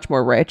and much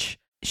more rich.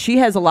 She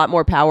has a lot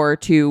more power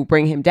to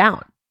bring him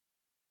down.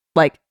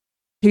 Like,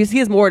 he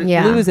has more to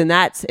lose in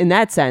that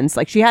sense.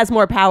 Like, she has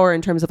more power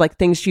in terms of like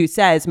things she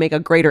says make a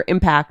greater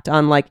impact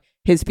on like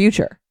his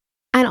future.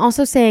 And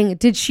also saying,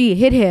 did she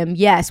hit him?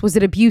 Yes. Was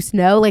it abuse?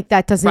 No. Like,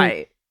 that doesn't.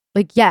 Right.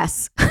 Like,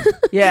 yes.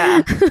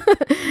 Yeah.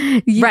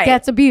 Right.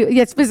 That's abuse.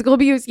 Yes. Physical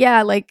abuse.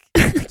 Yeah. Like,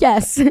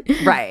 yes.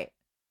 Right.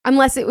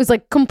 Unless it was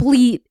like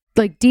complete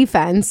like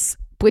defense,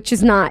 which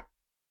is not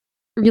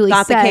really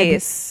the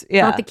case.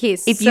 Yeah. Not the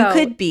case. If you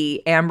could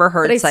be Amber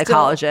Heard's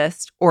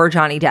psychologist or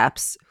Johnny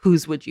Depp's,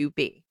 whose would you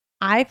be?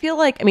 I feel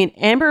like,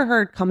 Amber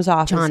Heard comes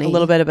off as a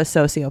little bit of a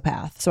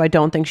sociopath. So I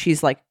don't think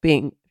she's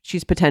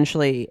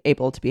potentially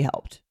able to be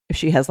helped if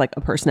she has like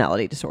a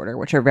personality disorder,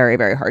 which are very,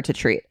 very hard to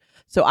treat.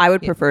 So I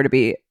would prefer to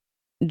be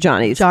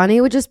Johnny. Johnny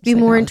would just be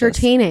more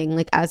entertaining,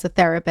 like as a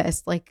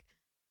therapist. Like,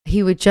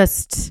 he would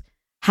just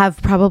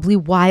have probably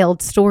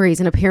wild stories,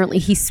 and apparently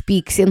he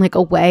speaks in like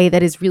a way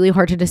that is really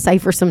hard to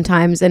decipher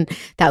sometimes, and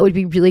that would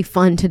be really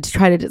fun to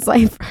try to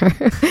decipher.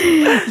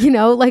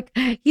 Like,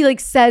 he like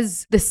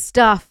says the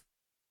stuff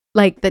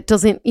like that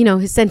doesn't,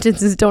 his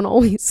sentences don't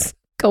always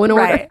go in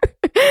order. Right.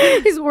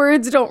 His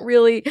words don't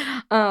really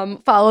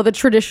follow the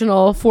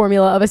traditional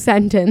formula of a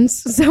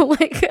sentence. So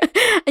like,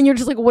 and you're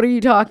just like, what are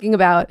you talking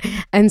about?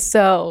 And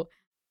so,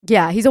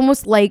 yeah, he's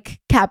almost like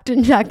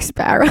Captain Jack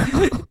Sparrow.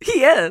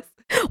 He is.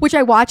 Which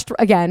I watched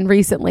again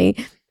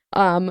recently.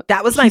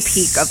 That was my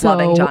peak of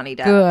loving Johnny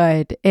Depp.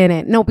 Good in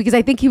it. No, because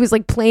I think he was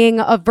like playing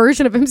a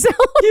version of himself.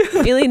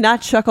 Really,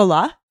 not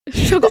Chocolat?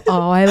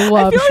 Oh, I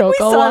love I feel like Chocolat. we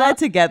saw that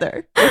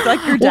together. It's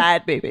like your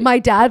dad, maybe. My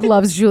dad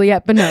loves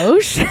Juliette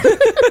Binoche.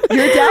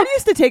 Your dad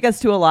used to take us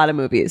to a lot of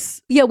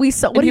movies. Yeah, we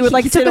saw. He would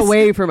sit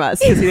away from us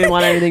because he didn't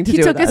want anything to do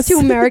with us. He took us to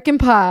American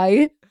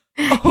Pie.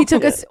 He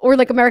took us, or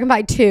like American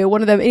Pie 2,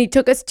 one of them, and he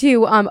took us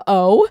to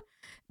Othello.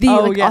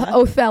 That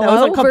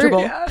was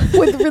uncomfortable.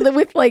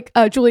 with like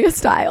Julia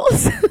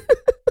Stiles.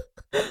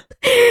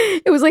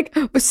 It was like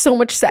with so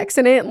much sex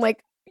in it, and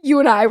like you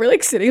and I were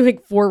like sitting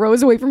like 4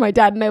 rows away from my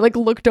dad, and I like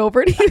looked over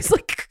and he was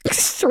like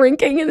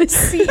shrinking in his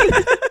seat.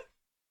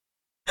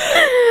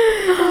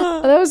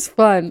 That was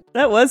fun.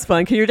 That was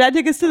fun. Can your dad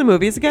take us to the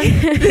movies again?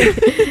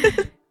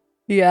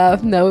 Yeah,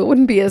 no, it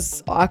wouldn't be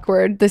as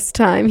awkward this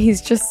time. He's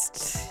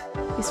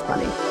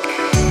funny.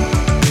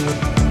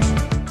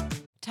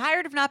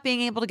 Tired of not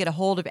being able to get a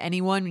hold of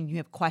anyone when you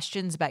have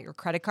questions about your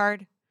credit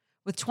card?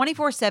 With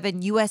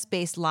 24/7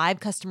 US-based live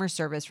customer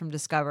service from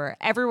Discover,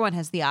 everyone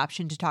has the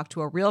option to talk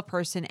to a real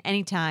person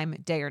anytime,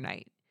 day or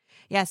night.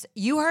 Yes,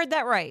 you heard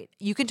that right.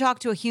 You can talk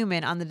to a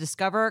human on the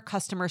Discover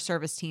customer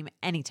service team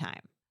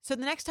anytime. So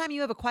the next time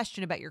you have a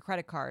question about your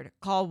credit card,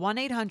 call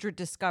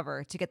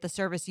 1-800-DISCOVER to get the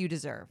service you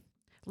deserve.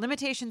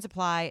 Limitations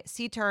apply.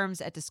 See terms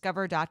at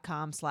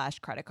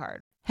discover.com/creditcard.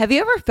 Have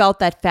you ever felt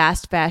that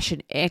fast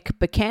fashion ick,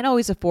 but can't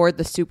always afford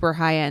the super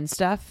high-end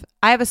stuff?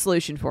 I have a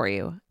solution for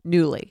you.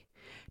 Nuuly.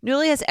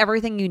 Nuuly has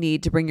everything you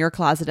need to bring your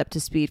closet up to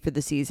speed for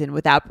the season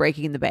without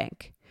breaking the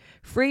bank.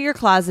 Free your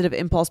closet of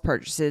impulse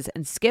purchases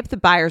and skip the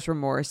buyer's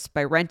remorse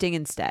by renting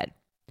instead.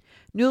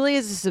 Nuuly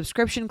is a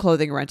subscription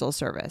clothing rental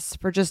service.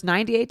 For just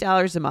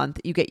 $98 a month,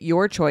 you get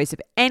your choice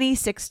of any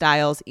 6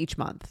 styles each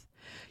month.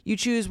 You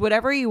choose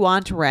whatever you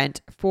want to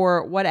rent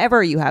for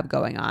whatever you have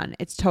going on.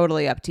 It's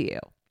totally up to you.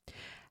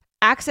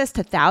 Access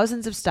to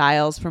thousands of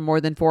styles from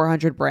more than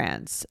 400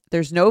 brands.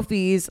 There's no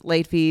fees,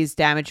 late fees,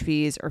 damage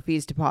fees, or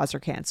fees to pause or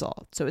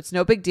cancel. So it's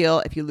no big deal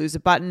if you lose a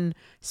button,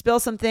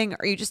 spill something,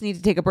 or you just need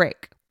to take a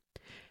break.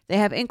 They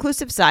have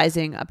inclusive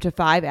sizing up to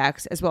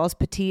 5X as well as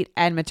petite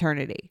and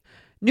maternity.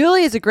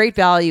 Nuuly is a great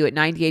value at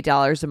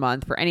 $98 a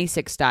month for any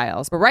 6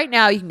 styles. But right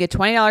now, you can get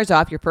 $20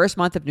 off your first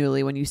month of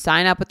Nuuly when you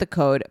sign up with the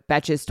code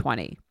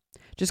BETCHES20.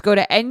 Just go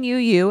to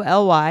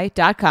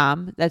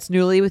NUULY.com, that's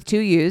Nuuly with 2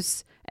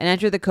 U's, and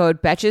enter the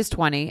code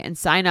BETCHES20 and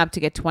sign up to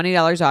get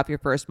 $20 off your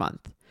first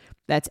month.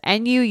 That's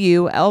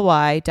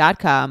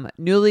NUULY.com,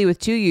 Nuuly with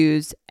 2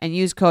 U's, and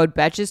use code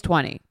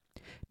BETCHES20.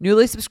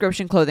 Nuuly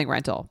subscription clothing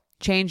rental.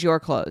 Change your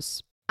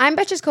clothes. I'm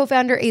Betches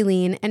co-founder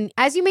Aileen, and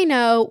as you may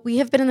know, we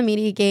have been in the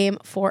media game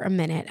for a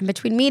minute. And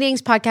between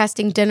meetings,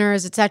 podcasting,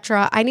 dinners,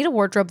 etc., I need a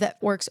wardrobe that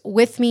works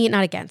with me,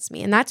 not against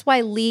me. And that's why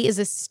Lee is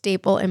a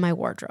staple in my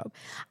wardrobe.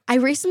 I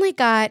recently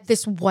got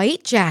this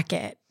white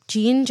jacket,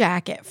 jean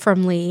jacket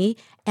from Lee,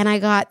 and I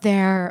got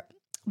their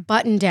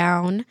button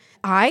down.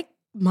 I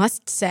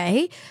must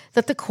say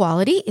that the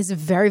quality is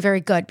very,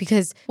 very good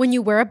because when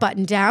you wear a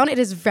button down, it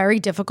is very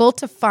difficult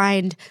to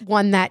find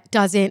one that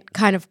doesn't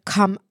kind of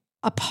come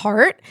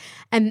apart.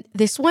 And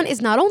this one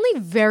is not only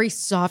very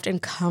soft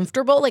and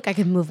comfortable, like I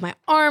can move my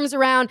arms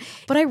around,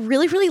 but I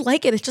really, really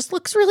like it. It just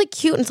looks really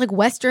cute. And it's like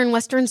Western.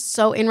 Western's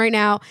so in right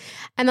now.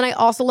 And then I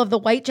also love the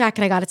white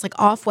jacket I got. It's like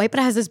off-white, but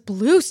it has this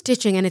blue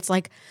stitching. And it's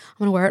like, I'm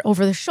going to wear it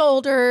over the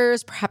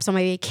shoulders, perhaps on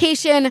my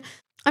vacation.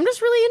 I'm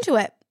just really into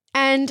it.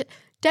 And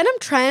denim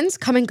trends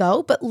come and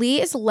go, but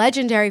Lee is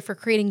legendary for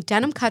creating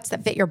denim cuts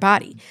that fit your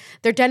body.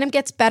 Their denim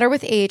gets better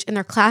with age, and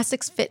their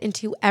classics fit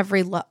into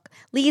every look.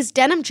 Lee's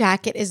denim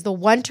jacket is the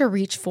one to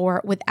reach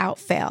for without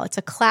fail. It's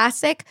a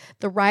classic.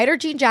 The Rider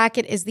jean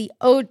jacket is the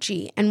OG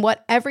and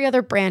what every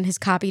other brand has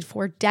copied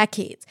for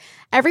decades.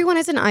 Everyone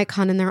is an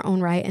icon in their own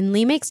right, and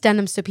Lee makes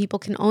denim so people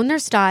can own their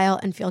style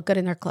and feel good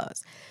in their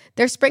clothes.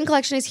 Their spring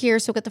collection is here,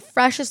 so get the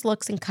freshest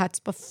looks and cuts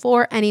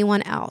before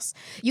anyone else.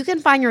 You can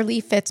find your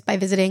Lee fits by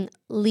visiting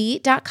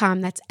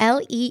lee.com. That's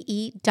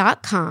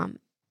Lee.com.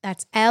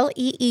 That's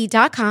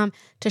Lee.com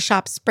to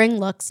shop spring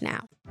looks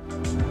now.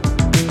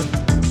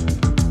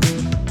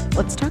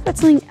 Let's talk about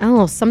something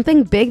else.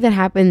 Something big that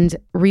happened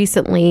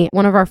recently.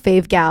 One of our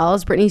fave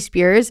gals, Britney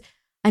Spears,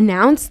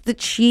 announced that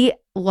she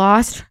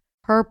lost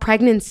her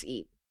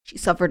pregnancy. She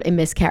suffered a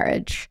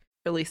miscarriage.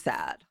 Really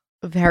sad.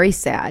 Very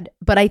sad.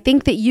 But I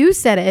think that you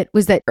said it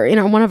was that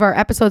in one of our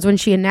episodes when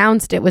she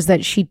announced it was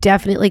that she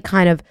definitely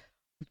kind of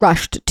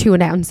rushed to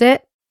announce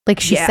it. Like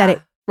she said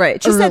it.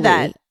 Right. She early.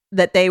 said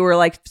that they were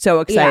like so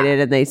excited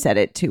and they said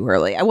it too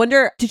early. I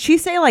wonder, did she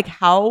say like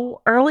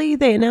how early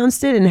they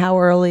announced it and how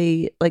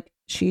early, like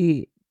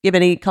she give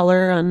any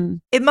color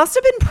on? It must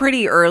have been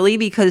pretty early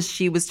because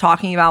she was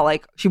talking about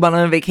like she went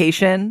on a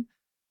vacation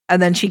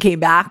and then she came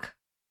back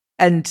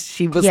and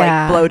she was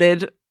like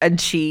bloated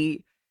and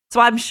so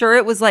I'm sure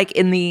it was like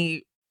in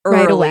the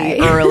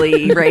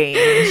early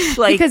range.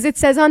 Like, because it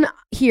says on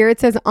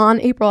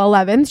April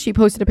 11th, she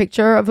posted a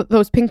picture of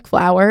those pink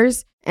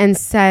flowers and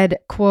said,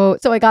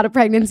 quote, "So I got a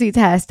pregnancy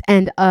test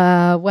and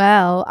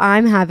well,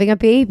 I'm having a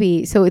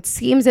baby." So it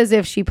seems as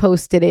if she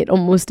posted it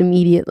almost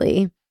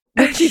immediately.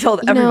 Which, she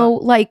told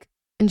everyone.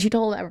 And she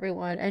told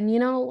everyone. And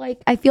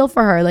I feel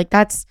for her. Like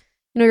that's,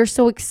 you're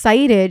so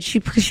excited.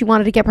 Because she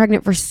wanted to get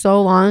pregnant for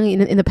so long.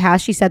 In the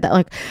past, she said that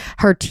like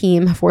her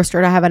team forced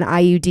her to have an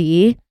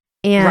IUD,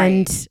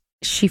 and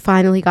she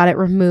finally got it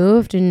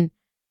removed, and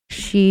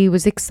she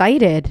was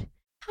excited.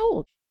 How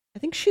old? I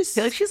think she's.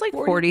 I feel like she's like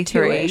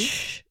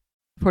 42-ish.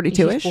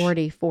 42-ish?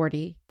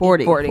 40.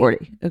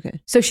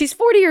 Okay. So she's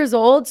 40 years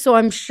old. So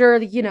I'm sure,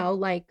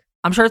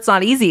 I'm sure it's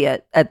not easy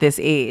at this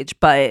age,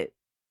 but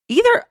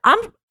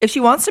if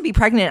she wants to be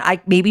pregnant,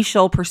 maybe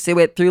she'll pursue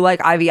it through like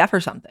IVF or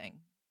something.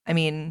 I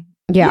mean,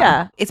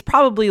 yeah, it's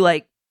probably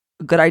like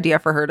a good idea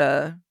for her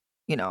to,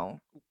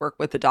 work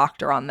with the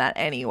doctor on that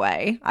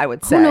anyway, I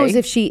would say. Who knows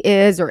if she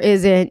is or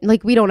isn't?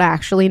 Like, we don't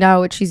actually know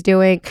what she's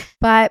doing.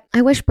 But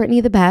I wish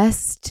Britney the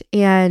best.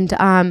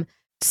 And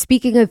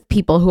speaking of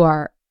people who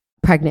are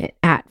pregnant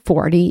at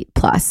 40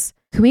 plus,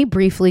 can we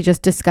briefly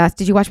just discuss,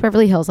 did you watch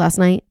Beverly Hills last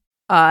night?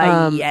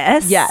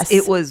 Yes. Yes.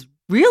 It was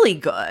really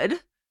good.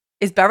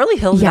 Is Beverly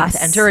Hills about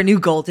to enter a new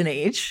golden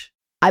age?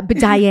 But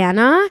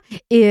Diana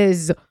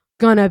is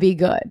gonna be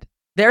good.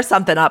 There's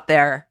something up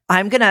there.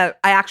 I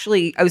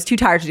was too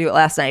tired to do it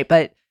last night,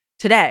 but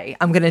today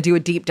I'm going to do a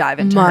deep dive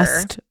into her.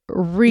 Must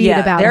read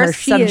about her.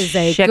 She is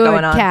a good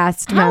going on.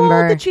 cast How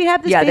member. old did she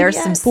have this baby there's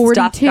at? some 42.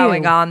 stuff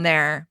going on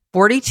there.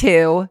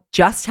 42,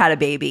 just had a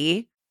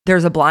baby.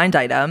 There's a blind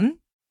item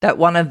that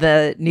one of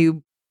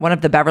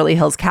the Beverly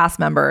Hills cast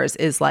members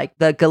is like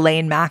the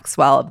Ghislaine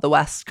Maxwell of the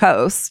West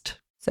Coast.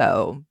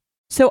 So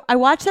I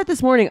watched that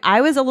this morning.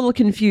 I was a little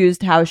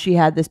confused how she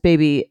had this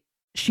baby.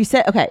 She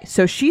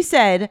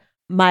said,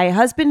 my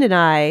husband and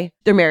I,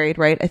 they're married,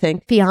 right? I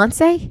think.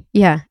 Fiance?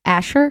 Yeah.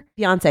 Asher?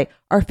 Fiance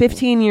are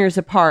 15 years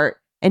apart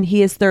and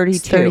he is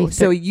 32.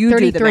 So you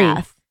 33. do the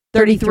math.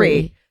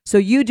 33. So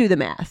you do the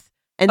math.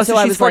 And so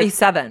I she's was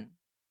 47.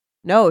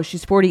 No,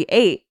 she's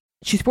 48.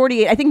 She's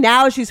 48. I think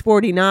now she's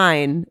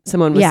 49,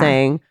 someone was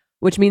saying,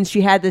 which means she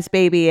had this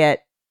baby at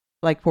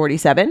like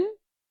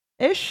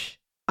 47-ish.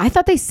 I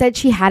thought they said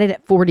she had it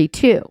at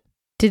 42.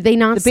 Did they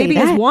not say that? The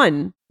baby is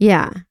 1.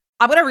 Yeah.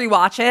 I'm going to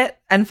rewatch it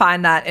and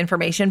find that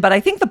information. But I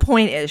think the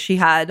point is she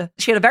had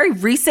a very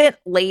recent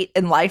late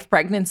in life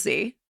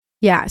pregnancy.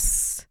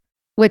 Yes.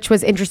 Which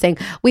was interesting.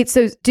 Wait,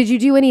 so did you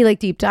do any like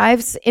deep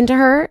dives into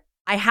her?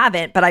 I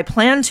haven't, but I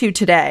plan to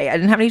today. I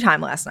didn't have any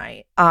time last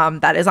night.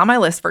 That is on my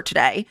list for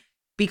today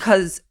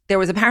because there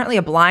was apparently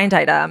a blind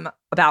item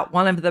about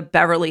one of the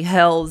Beverly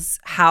Hills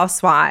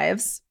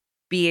housewives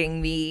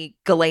being the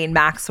Ghislaine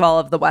Maxwell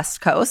of the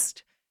West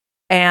Coast.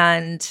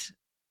 And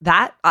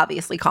that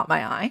obviously caught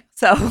my eye.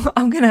 So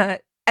I'm going to,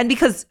 and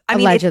because I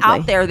mean, Allegedly. it's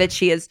out there that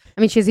she is,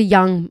 I mean, she's a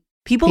young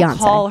people Beyonce.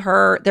 call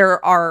her,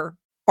 there are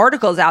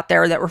articles out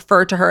there that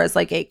refer to her as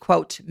like a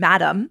quote,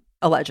 madam,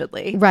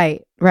 allegedly.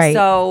 Right.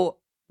 So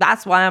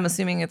that's why I'm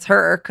assuming it's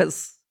her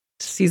because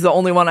she's the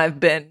only one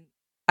I've heard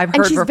and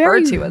she's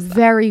referred to as that.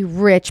 very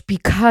rich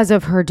because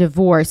of her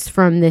divorce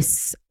from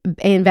this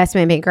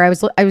investment banker. I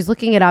was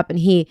looking it up, and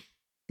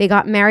they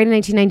got married in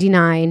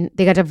 1999.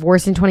 They got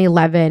divorced in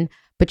 2011,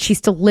 but she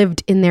still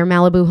lived in their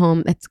Malibu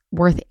home that's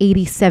worth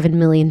 $87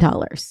 million.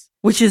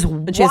 Which is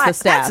Which is the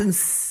staff. That's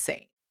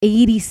insane.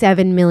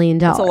 $87 million.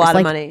 That's a lot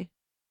of money.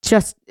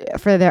 Just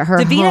for her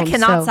Davina home.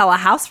 cannot So sell a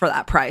house for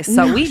that price.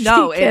 So No, we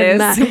know she it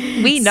cannot.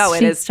 is. We know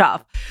it is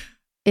tough.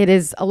 it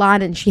is a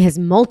lot, and she has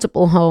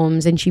multiple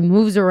homes, and she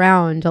moves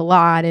around a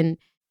lot, and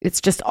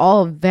it's just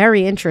all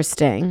very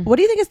interesting. What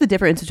do you think is the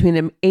difference between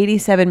an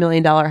 $87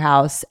 million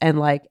house and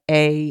like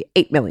a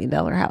 $8 million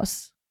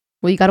house?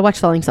 Well, you got to watch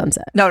Selling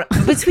Sunset. No,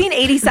 between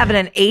 87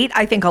 and 8,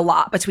 I think a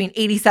lot. Between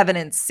 87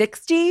 and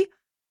 60,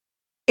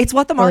 it's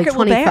what the Or market like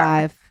will bear.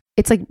 25.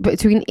 It's like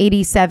between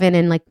 87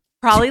 and like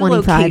Probably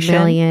 25 location.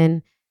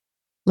 million.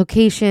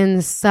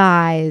 Location,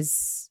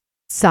 size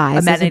is a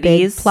big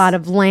Amenities. plot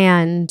of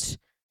land,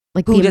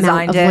 like Who the amount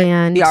designed of it?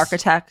 land. The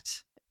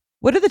architect.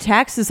 What are the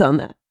taxes on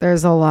that?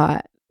 There's a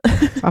lot,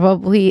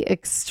 probably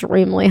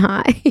extremely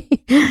high.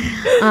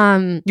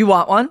 You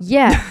want one?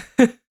 Yeah.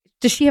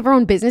 Does she have her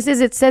own businesses?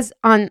 It says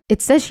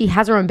she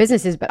has her own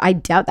businesses, but I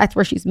doubt that's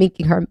where she's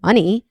making her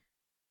money.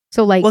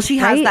 So like, Well, she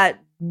has right? that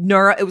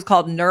it was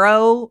called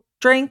Neuro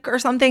Drink or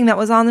something that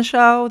was on the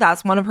show.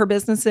 That's one of her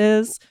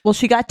businesses. Well,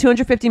 she got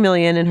 $250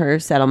 million in her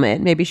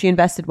settlement. Maybe she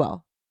invested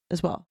well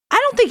as well. I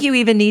don't think you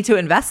even need to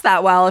invest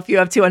that well if you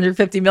have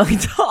 $250 million.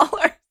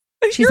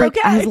 She's You're like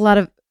has a lot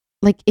of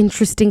like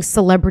interesting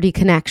celebrity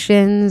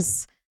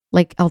connections,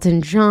 like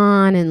Elton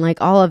John and like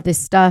all of this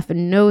stuff,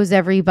 and knows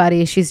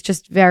everybody. She's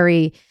just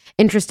very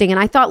interesting. And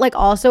I thought like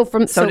also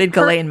from So did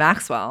Ghislaine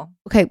Maxwell.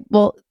 Okay,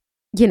 well,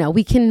 you know,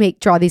 we can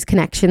draw these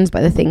connections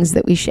by the things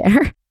that we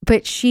share.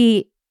 But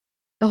the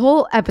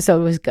whole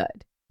episode was good,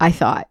 I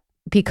thought,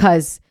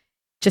 because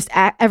just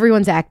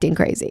everyone's acting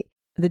crazy.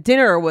 The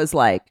dinner was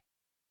like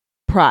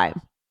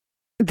prime.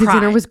 The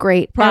dinner was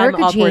great. Prime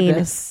Erica Jane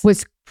awkwardness.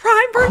 was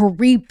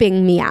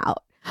creeping me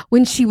out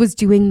when she was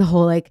doing the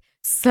whole like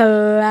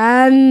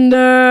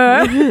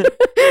slander.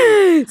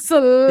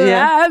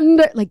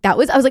 Slander. Like that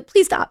was, I was like,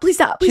 please stop, please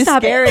stop, please She's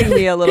stop. scaring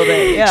me a little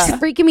bit. Yeah. She's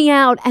freaking me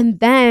out. And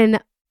then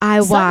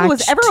I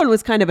watched. Everyone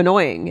was kind of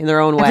annoying in their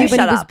own way. Everybody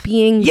Shut was up.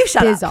 being You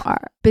shut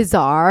up.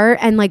 bizarre.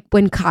 And like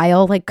when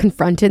Kyle like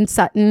confronted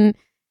Sutton,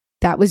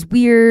 that was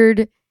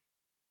weird.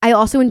 I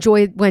also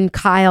enjoyed when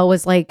Kyle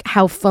was like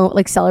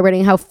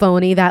celebrating how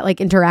phony that like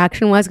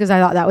interaction was, because I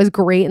thought that was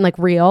great and like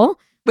real.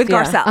 With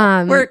Yeah.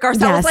 Garcelle. Where Garcelle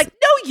yes. was like,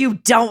 no, you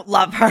don't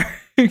love her.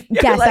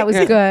 Yes, that was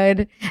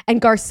good. And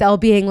Garcelle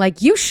being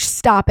like, you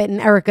stop it. And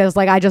Erica's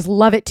like, I just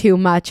love it too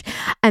much.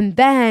 And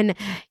then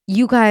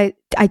you guys,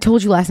 I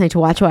told you last night to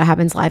watch What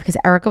Happens Live because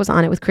Erica was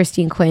on it with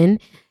Christine Quinn.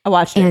 I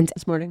watched And- it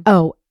this morning.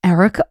 Oh,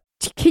 Erica,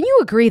 can you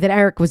agree that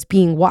Erica was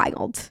being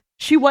wild?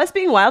 She was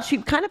being wild. She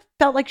kind of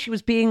felt like she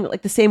was being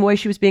like the same way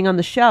she was being on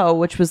the show,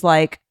 which was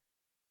like,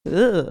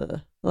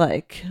 ugh,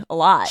 like a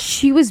lot.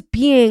 She was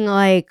being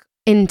like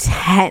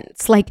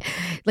intense, like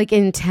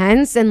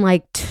intense and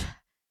like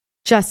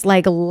just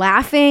like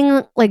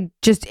laughing,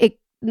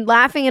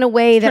 laughing in a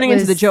way that Turning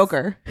was into the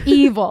Joker.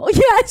 evil.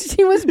 Yes,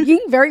 she was being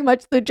very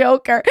much the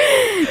Joker.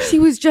 She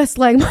was just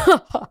like,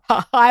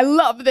 I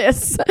love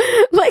this.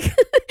 Like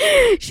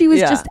she was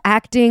just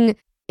acting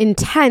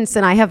intense,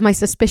 and I have my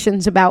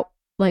suspicions about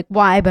like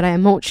why, but I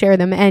won't share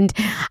them. And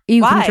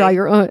you Why? can draw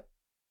your own.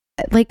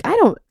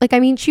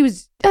 She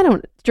was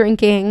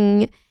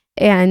drinking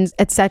and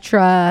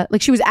etc.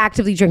 Like she was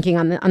actively drinking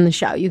on the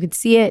show. You could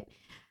see it.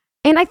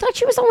 And I thought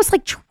she was almost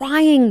like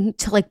trying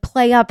to like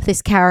play up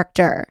this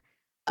character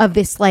of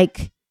this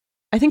like,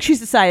 I think she's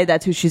decided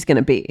that's who she's going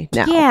to be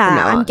now. from yeah,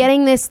 now I'm on.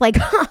 getting this like,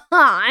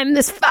 I'm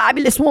this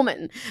fabulous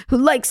woman who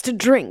likes to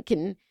drink,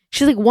 and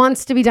she like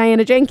wants to be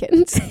Diana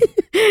Jenkins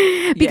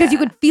because you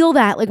could feel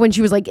that like when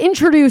she was like,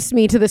 introduce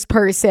me to this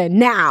person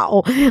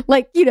now,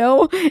 like, you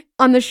know,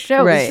 on the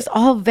show. Right. It's just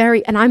all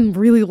very, and I'm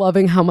really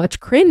loving how much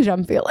cringe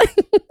I'm feeling.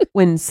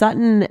 When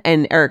Sutton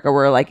and Erica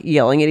were like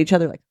yelling at each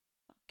other, like,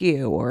 fuck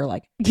you, or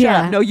like, shut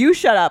Yeah. up. No, you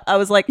shut up. I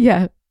was like,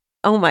 Yeah.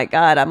 oh my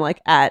God, I'm like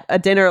at a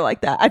dinner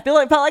like that. I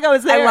felt like I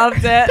was there. I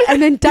loved it. And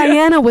then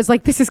Diana was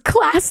like, this is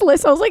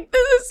classless. I was like,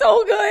 this is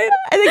so good.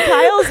 And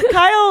then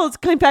Kyle's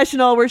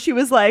confessional where she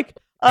was like,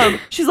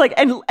 She's like,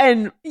 and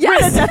Rinna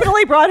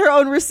definitely brought her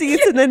own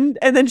receipts, and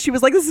then she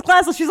was like, this is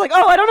classless. She's like,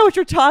 oh, I don't know what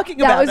you're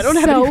talking about. That I don't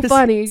was have any so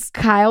funny. receipts.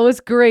 Kyle was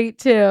great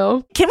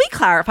too. Can we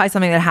clarify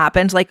something that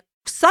happened? Like,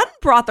 Sutton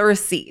brought the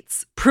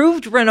receipts,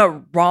 proved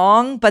Rinna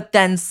wrong, but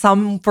then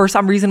for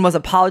some reason was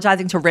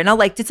apologizing to Rinna.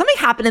 Like, did something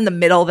happen in the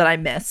middle that I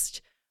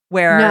missed?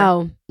 Where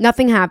No,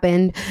 nothing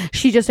happened.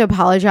 She just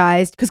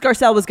apologized. Because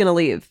Garcelle was going to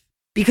leave.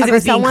 because it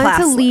was being Someone to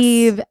classless.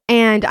 leave,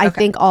 and I Okay.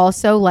 think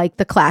also like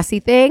the classy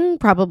thing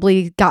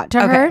probably got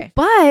to her. Okay.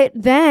 But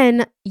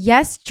then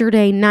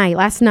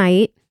last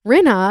night,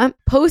 Rinna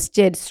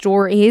posted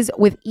stories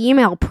with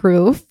email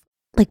proof,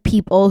 like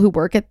people who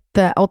work at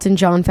the Elton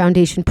John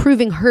Foundation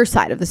proving her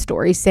side of the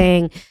story,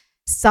 saying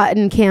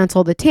Sutton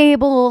canceled the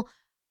table.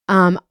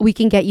 We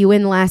can get you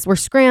in last. We're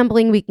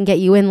scrambling. We can get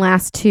you in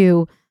last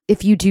too.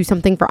 If you do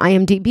something for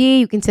IMDb,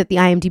 you can sit at the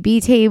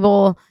IMDb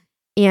table.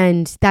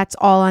 And that's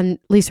all on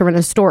Lisa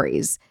Rinna's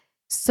stories.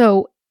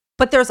 So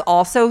But there's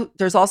also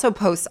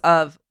posts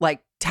of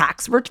like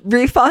tax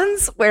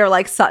refunds where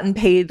like Sutton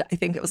paid, I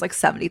think it was like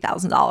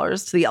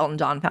 $70,000 to the Elton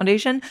John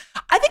Foundation.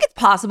 I think it's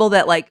possible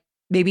that like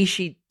maybe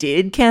she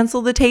did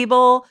cancel the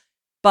table,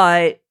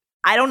 but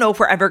I don't know if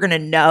we're ever going to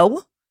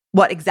know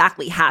what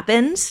exactly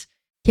happened.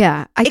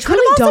 yeah, I It could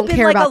truly have also don't been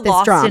care like about a this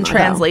lost drama. in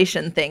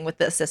translation thing with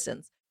the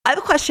assistants. I have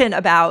a question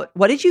about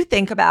what did you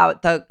think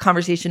about the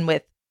conversation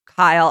with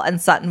Kyle and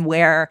Sutton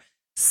where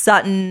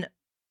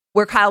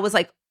Kyle was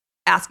like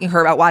asking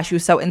her about why she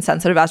was so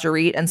insensitive as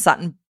Dorit, and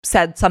Sutton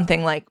said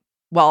something like,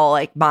 well,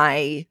 like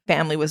my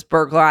family was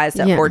burglarized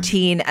at Yeah.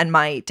 14 and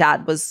my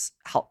dad was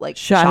Shot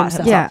shot himself.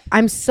 himself. Yeah,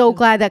 I'm so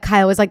glad that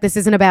Kyle was like, this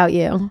isn't about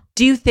you.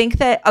 Do you think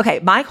that, okay,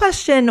 my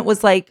question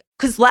was like,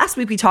 because last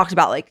week we talked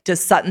about like,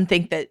 does Sutton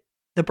think that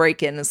the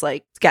break-in is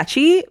like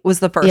sketchy was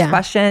the first Yeah.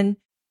 question.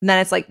 And then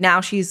it's like,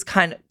 now she's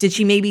did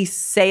she maybe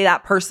say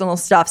that personal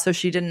stuff so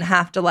she didn't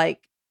have to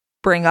like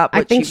bring up what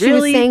I think she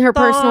really was saying her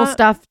personal thought?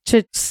 stuff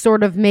to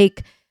sort of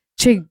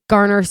to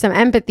garner some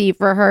empathy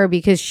for her,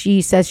 because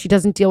she says she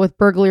doesn't deal with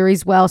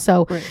burglaries well.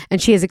 So, and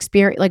she has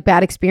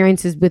bad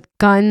experiences with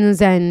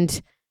guns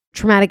and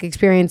traumatic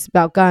experience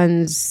about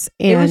guns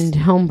and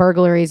home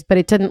burglaries, but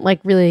it didn't like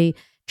really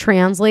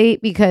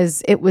translate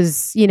because it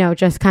was,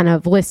 just kind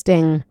of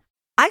listing.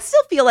 I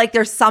still feel like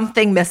there's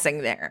something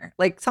missing there.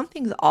 Like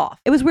something's off.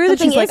 It was weird that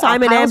she's like,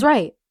 Kyle's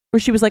right. where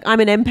she was like, I'm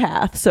an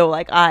empath. So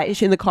like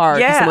she in the car to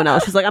Yeah. someone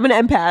else. She's like, I'm an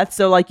empath.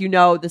 So like,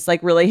 this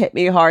like really hit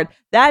me hard.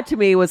 That to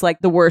me was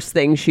like the worst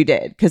thing she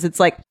did. Cause it's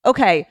like,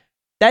 okay,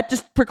 that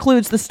just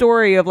precludes the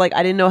story of like,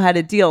 I didn't know how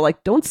to deal.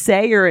 Like, don't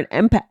say you're an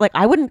empath. Like,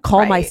 I wouldn't call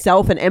Right.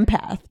 myself an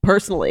empath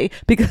personally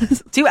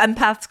because Do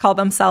empaths call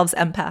themselves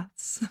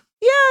empaths?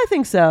 yeah, I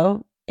think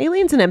so.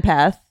 Aileen's an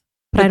empath.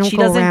 But I don't she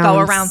go doesn't go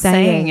around around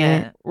saying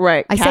it.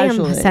 Right. I say I'm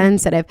casually.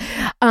 sensitive.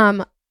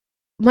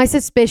 My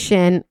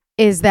suspicion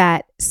is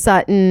that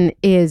Sutton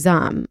is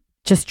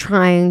just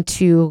trying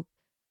to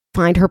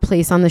find her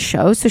place on the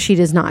show so she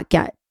does not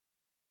get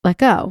let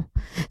go.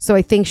 So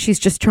I think she's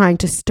just trying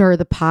to stir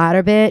the pot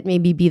a bit,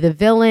 maybe be the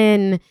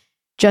villain,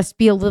 just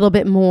be a little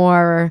bit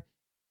more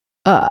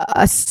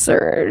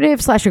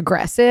assertive /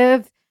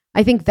 aggressive.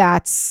 I think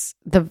that's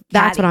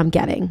what I'm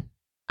getting.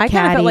 I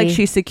kind of felt like Catty.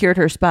 she secured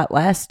her spot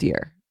last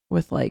year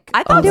with like,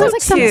 I thought There so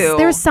was like too.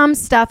 there was some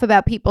stuff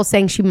about people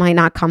saying she might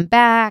not come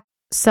back.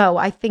 So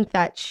I think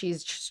that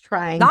she's just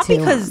trying Not to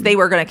because they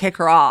were going to kick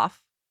her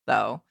off,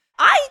 though.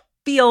 I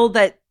feel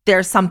that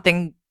there's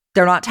something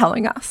they're not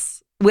telling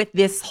us with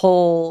this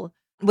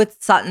with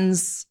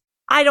Sutton's.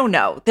 I don't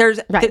know. There's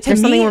Right, to there's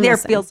something me we're there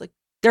missing.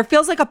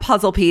 feels like a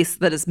puzzle piece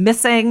that is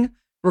missing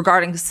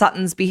regarding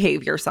Sutton's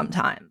behavior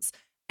sometimes,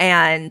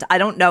 and I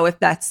don't know if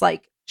that's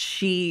like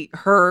the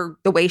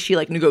way she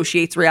like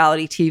negotiates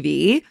reality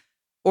TV,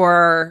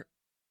 or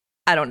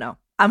I don't know.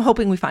 I'm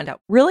hoping we find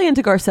out. really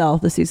into Garcelle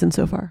this season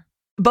so far.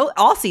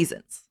 All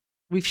seasons.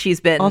 She's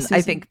been, All I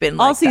season- think, been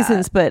all like that.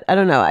 seasons, but I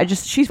don't know. I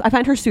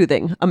find her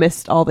soothing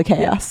amidst all the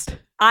chaos.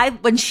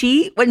 When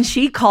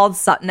she called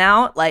Sutton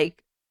out,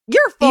 like,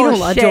 you're full You of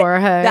don't shit. adore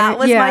her. That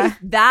was Yeah.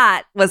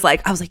 I was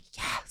like,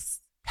 yes,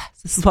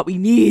 this is what we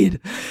need.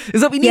 This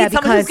is what we need. Yeah,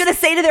 Someone who's because- going to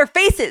say to their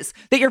faces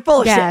that you're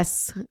full of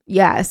shit.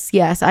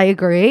 Yes, I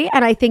agree.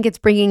 And I think it's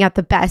bringing out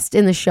the best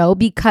in the show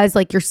because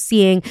like you're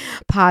seeing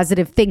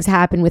positive things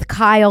happen with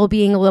Kyle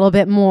being a little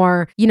bit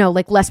more,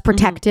 like less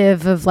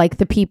protective of like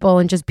the people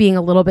and just being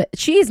a little bit,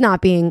 she's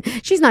not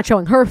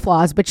showing her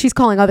flaws, but she's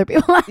calling other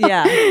people out.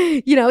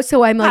 Yeah.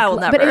 So I'm like, I will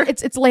but never.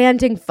 it's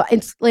landing,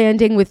 it's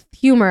landing with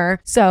humor.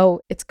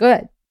 So it's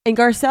good. And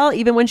Garcelle,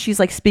 even when she's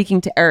like speaking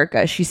to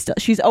Erica,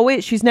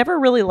 she's never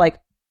really like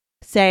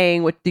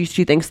saying what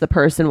she thinks the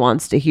person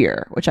wants to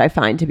hear, which I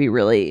find to be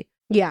really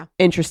Yeah.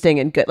 interesting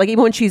and good. Like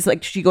even when she's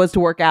like, she goes to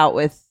work out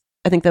with,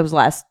 I think that was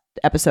last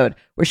episode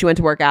where she went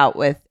to work out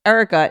with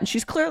Erica, and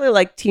she's clearly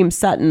like Team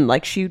Sutton.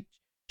 Like she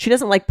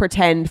doesn't like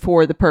pretend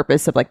for the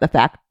purpose of like the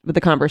fact with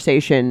the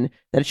conversation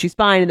that she's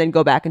fine and then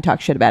go back and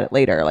talk shit about it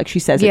later. Like she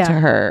says it Yeah. to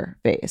her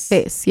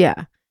face.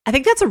 Yeah. I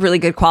think that's a really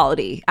good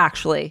quality,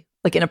 actually,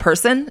 like in a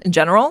person in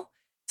general,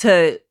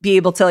 to be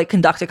able to like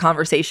conduct a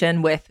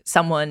conversation with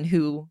someone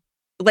who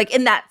like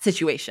in that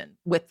situation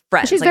with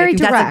friends. She's like, I very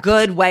think that's direct. a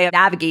good way of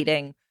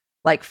navigating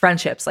like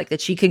friendships, like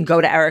that she can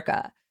go to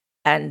Erica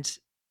and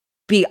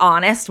be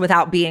honest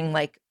without being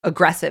like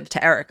aggressive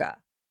to Erica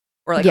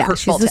or like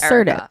hurtful she's to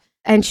assertive. Erica.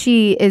 And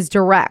she is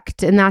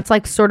direct. And that's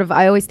like sort of,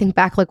 I always think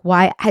back, like,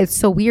 why it's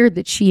so weird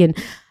that she and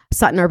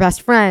Sutton are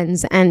best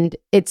friends. And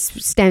it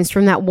stems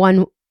from that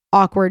one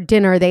awkward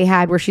dinner they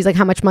had where she's like,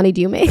 how much money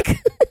do you make?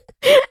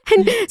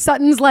 And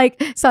Sutton's like,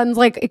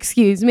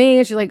 excuse me.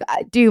 And she's like,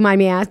 do you mind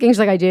me asking? She's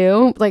like, I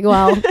do. Like,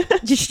 well,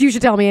 you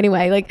should tell me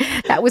anyway. Like,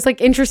 that was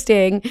like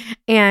interesting.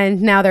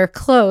 And now they're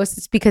close.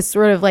 It's because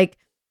sort of like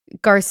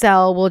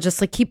Garcelle will just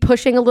like keep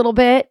pushing a little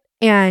bit.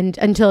 And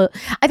until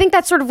I think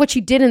that's sort of what she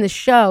did in the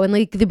show. And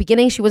like the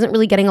beginning, she wasn't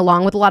really getting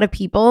along with a lot of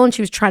people and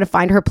she was trying to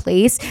find her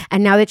place.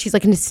 And now that she's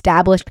like an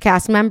established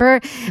cast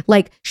member,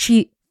 like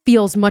she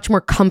feels much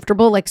more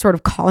comfortable, like sort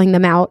of calling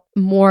them out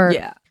more.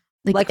 Yeah.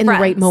 Like in the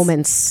right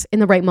moments,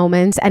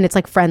 and it's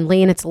like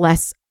friendly and it's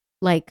less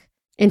like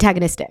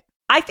antagonistic.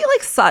 I feel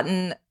like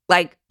Sutton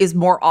like is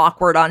more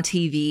awkward on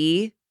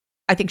TV.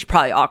 I think she's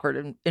probably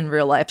awkward in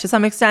real life to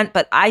some extent,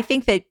 but I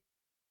think that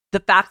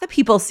the fact that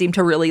people seem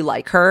to really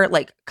like her,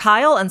 like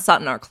Kyle and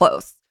Sutton are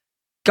close.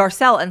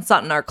 Garcelle and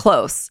Sutton are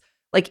close.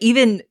 Like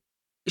even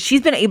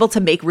she's been able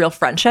to make real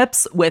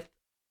friendships with,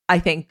 I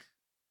think,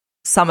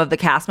 some of the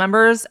cast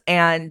members,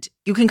 and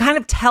you can kind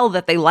of tell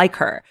that they like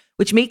her,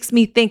 which makes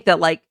me think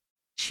that like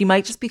she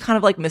might just be kind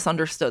of like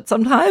misunderstood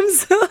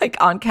sometimes, like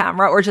on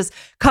camera, or just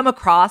come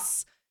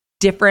across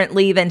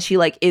differently than she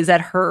like is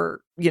at her,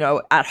 you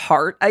know, at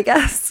heart, I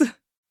guess.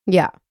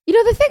 Yeah. You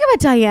know, the thing about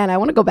Diana, I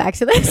want to go back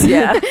to this.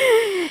 Yeah.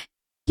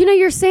 You know,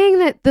 you're saying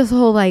that this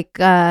whole like,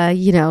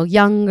 you know,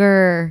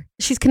 younger,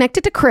 she's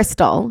connected to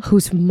Crystal,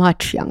 who's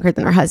much younger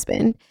than her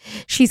husband.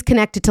 She's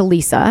connected to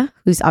Lisa,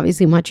 who's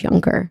obviously much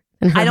younger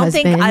than her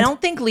husband. I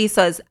don't think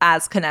Lisa's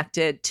as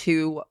connected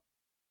to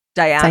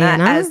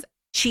Diana as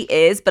she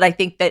is, but I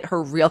think that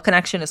her real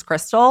connection is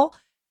Crystal,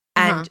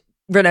 and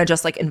Rinna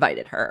just like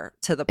invited her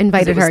to the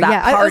party.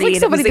 Yeah, I was like,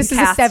 so funny. This is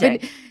a 7.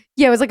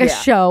 Yeah, it was like a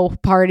show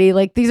party.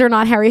 Like these are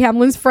not Harry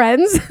Hamlin's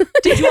friends.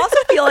 Did you also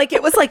feel like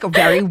it was like a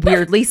very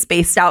weirdly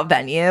spaced out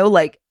venue?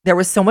 Like there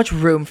was so much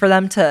room for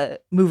them to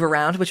move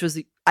around, which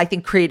was, I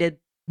think, created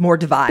more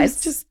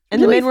divides. Just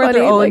and really the men were at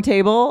their own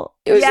table.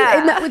 It was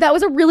that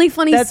was a really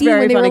funny That's scene. Very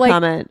when they funny were like,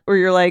 comment where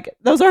you're like,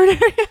 those aren't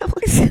Harry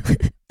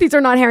Hamlin's. These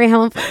are not Harry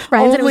Hamlin's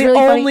friends. Only, and it was really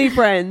only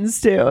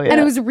friends too. Yeah. And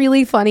it was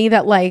really funny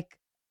that like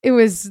it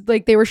was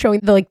like they were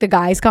showing the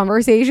guys'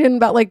 conversation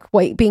about like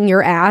wiping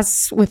your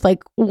ass with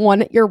like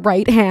your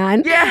right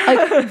hand,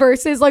 like,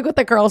 versus like what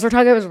the girls were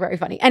talking. It was very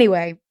funny.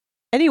 Anyway,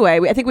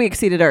 I think we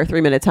exceeded our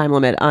 3-minute time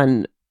limit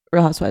on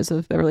Real Housewives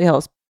of Beverly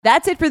Hills.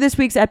 That's it for this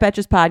week's At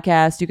Betches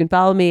podcast. You can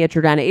follow me at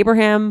Jordana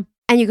Abraham.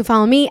 And you can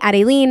follow me at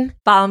Aileen.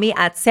 Follow me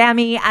at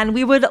Sammy. And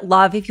we would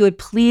love if you would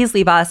please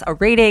leave us a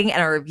rating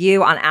and a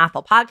review on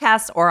Apple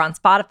Podcasts or on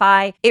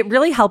Spotify. It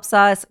really helps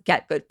us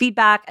get good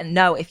feedback and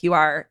know if you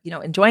are, you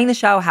know, enjoying the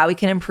show, how we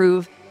can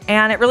improve.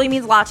 And it really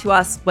means a lot to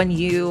us when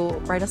you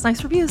write us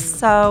nice reviews.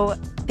 So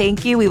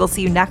thank you. We will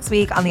see you next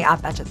week on the At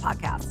Betches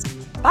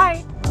podcast.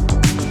 Bye.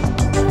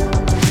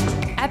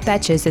 At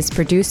Betches is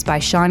produced by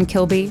Sean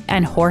Kilby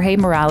and Jorge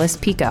Morales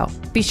Pico.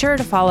 Be sure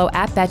to follow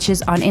At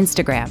Betches on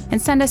Instagram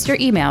and send us your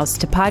emails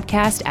to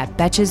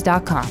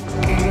podcast@betches.com.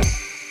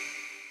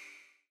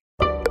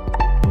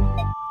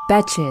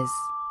 Betches.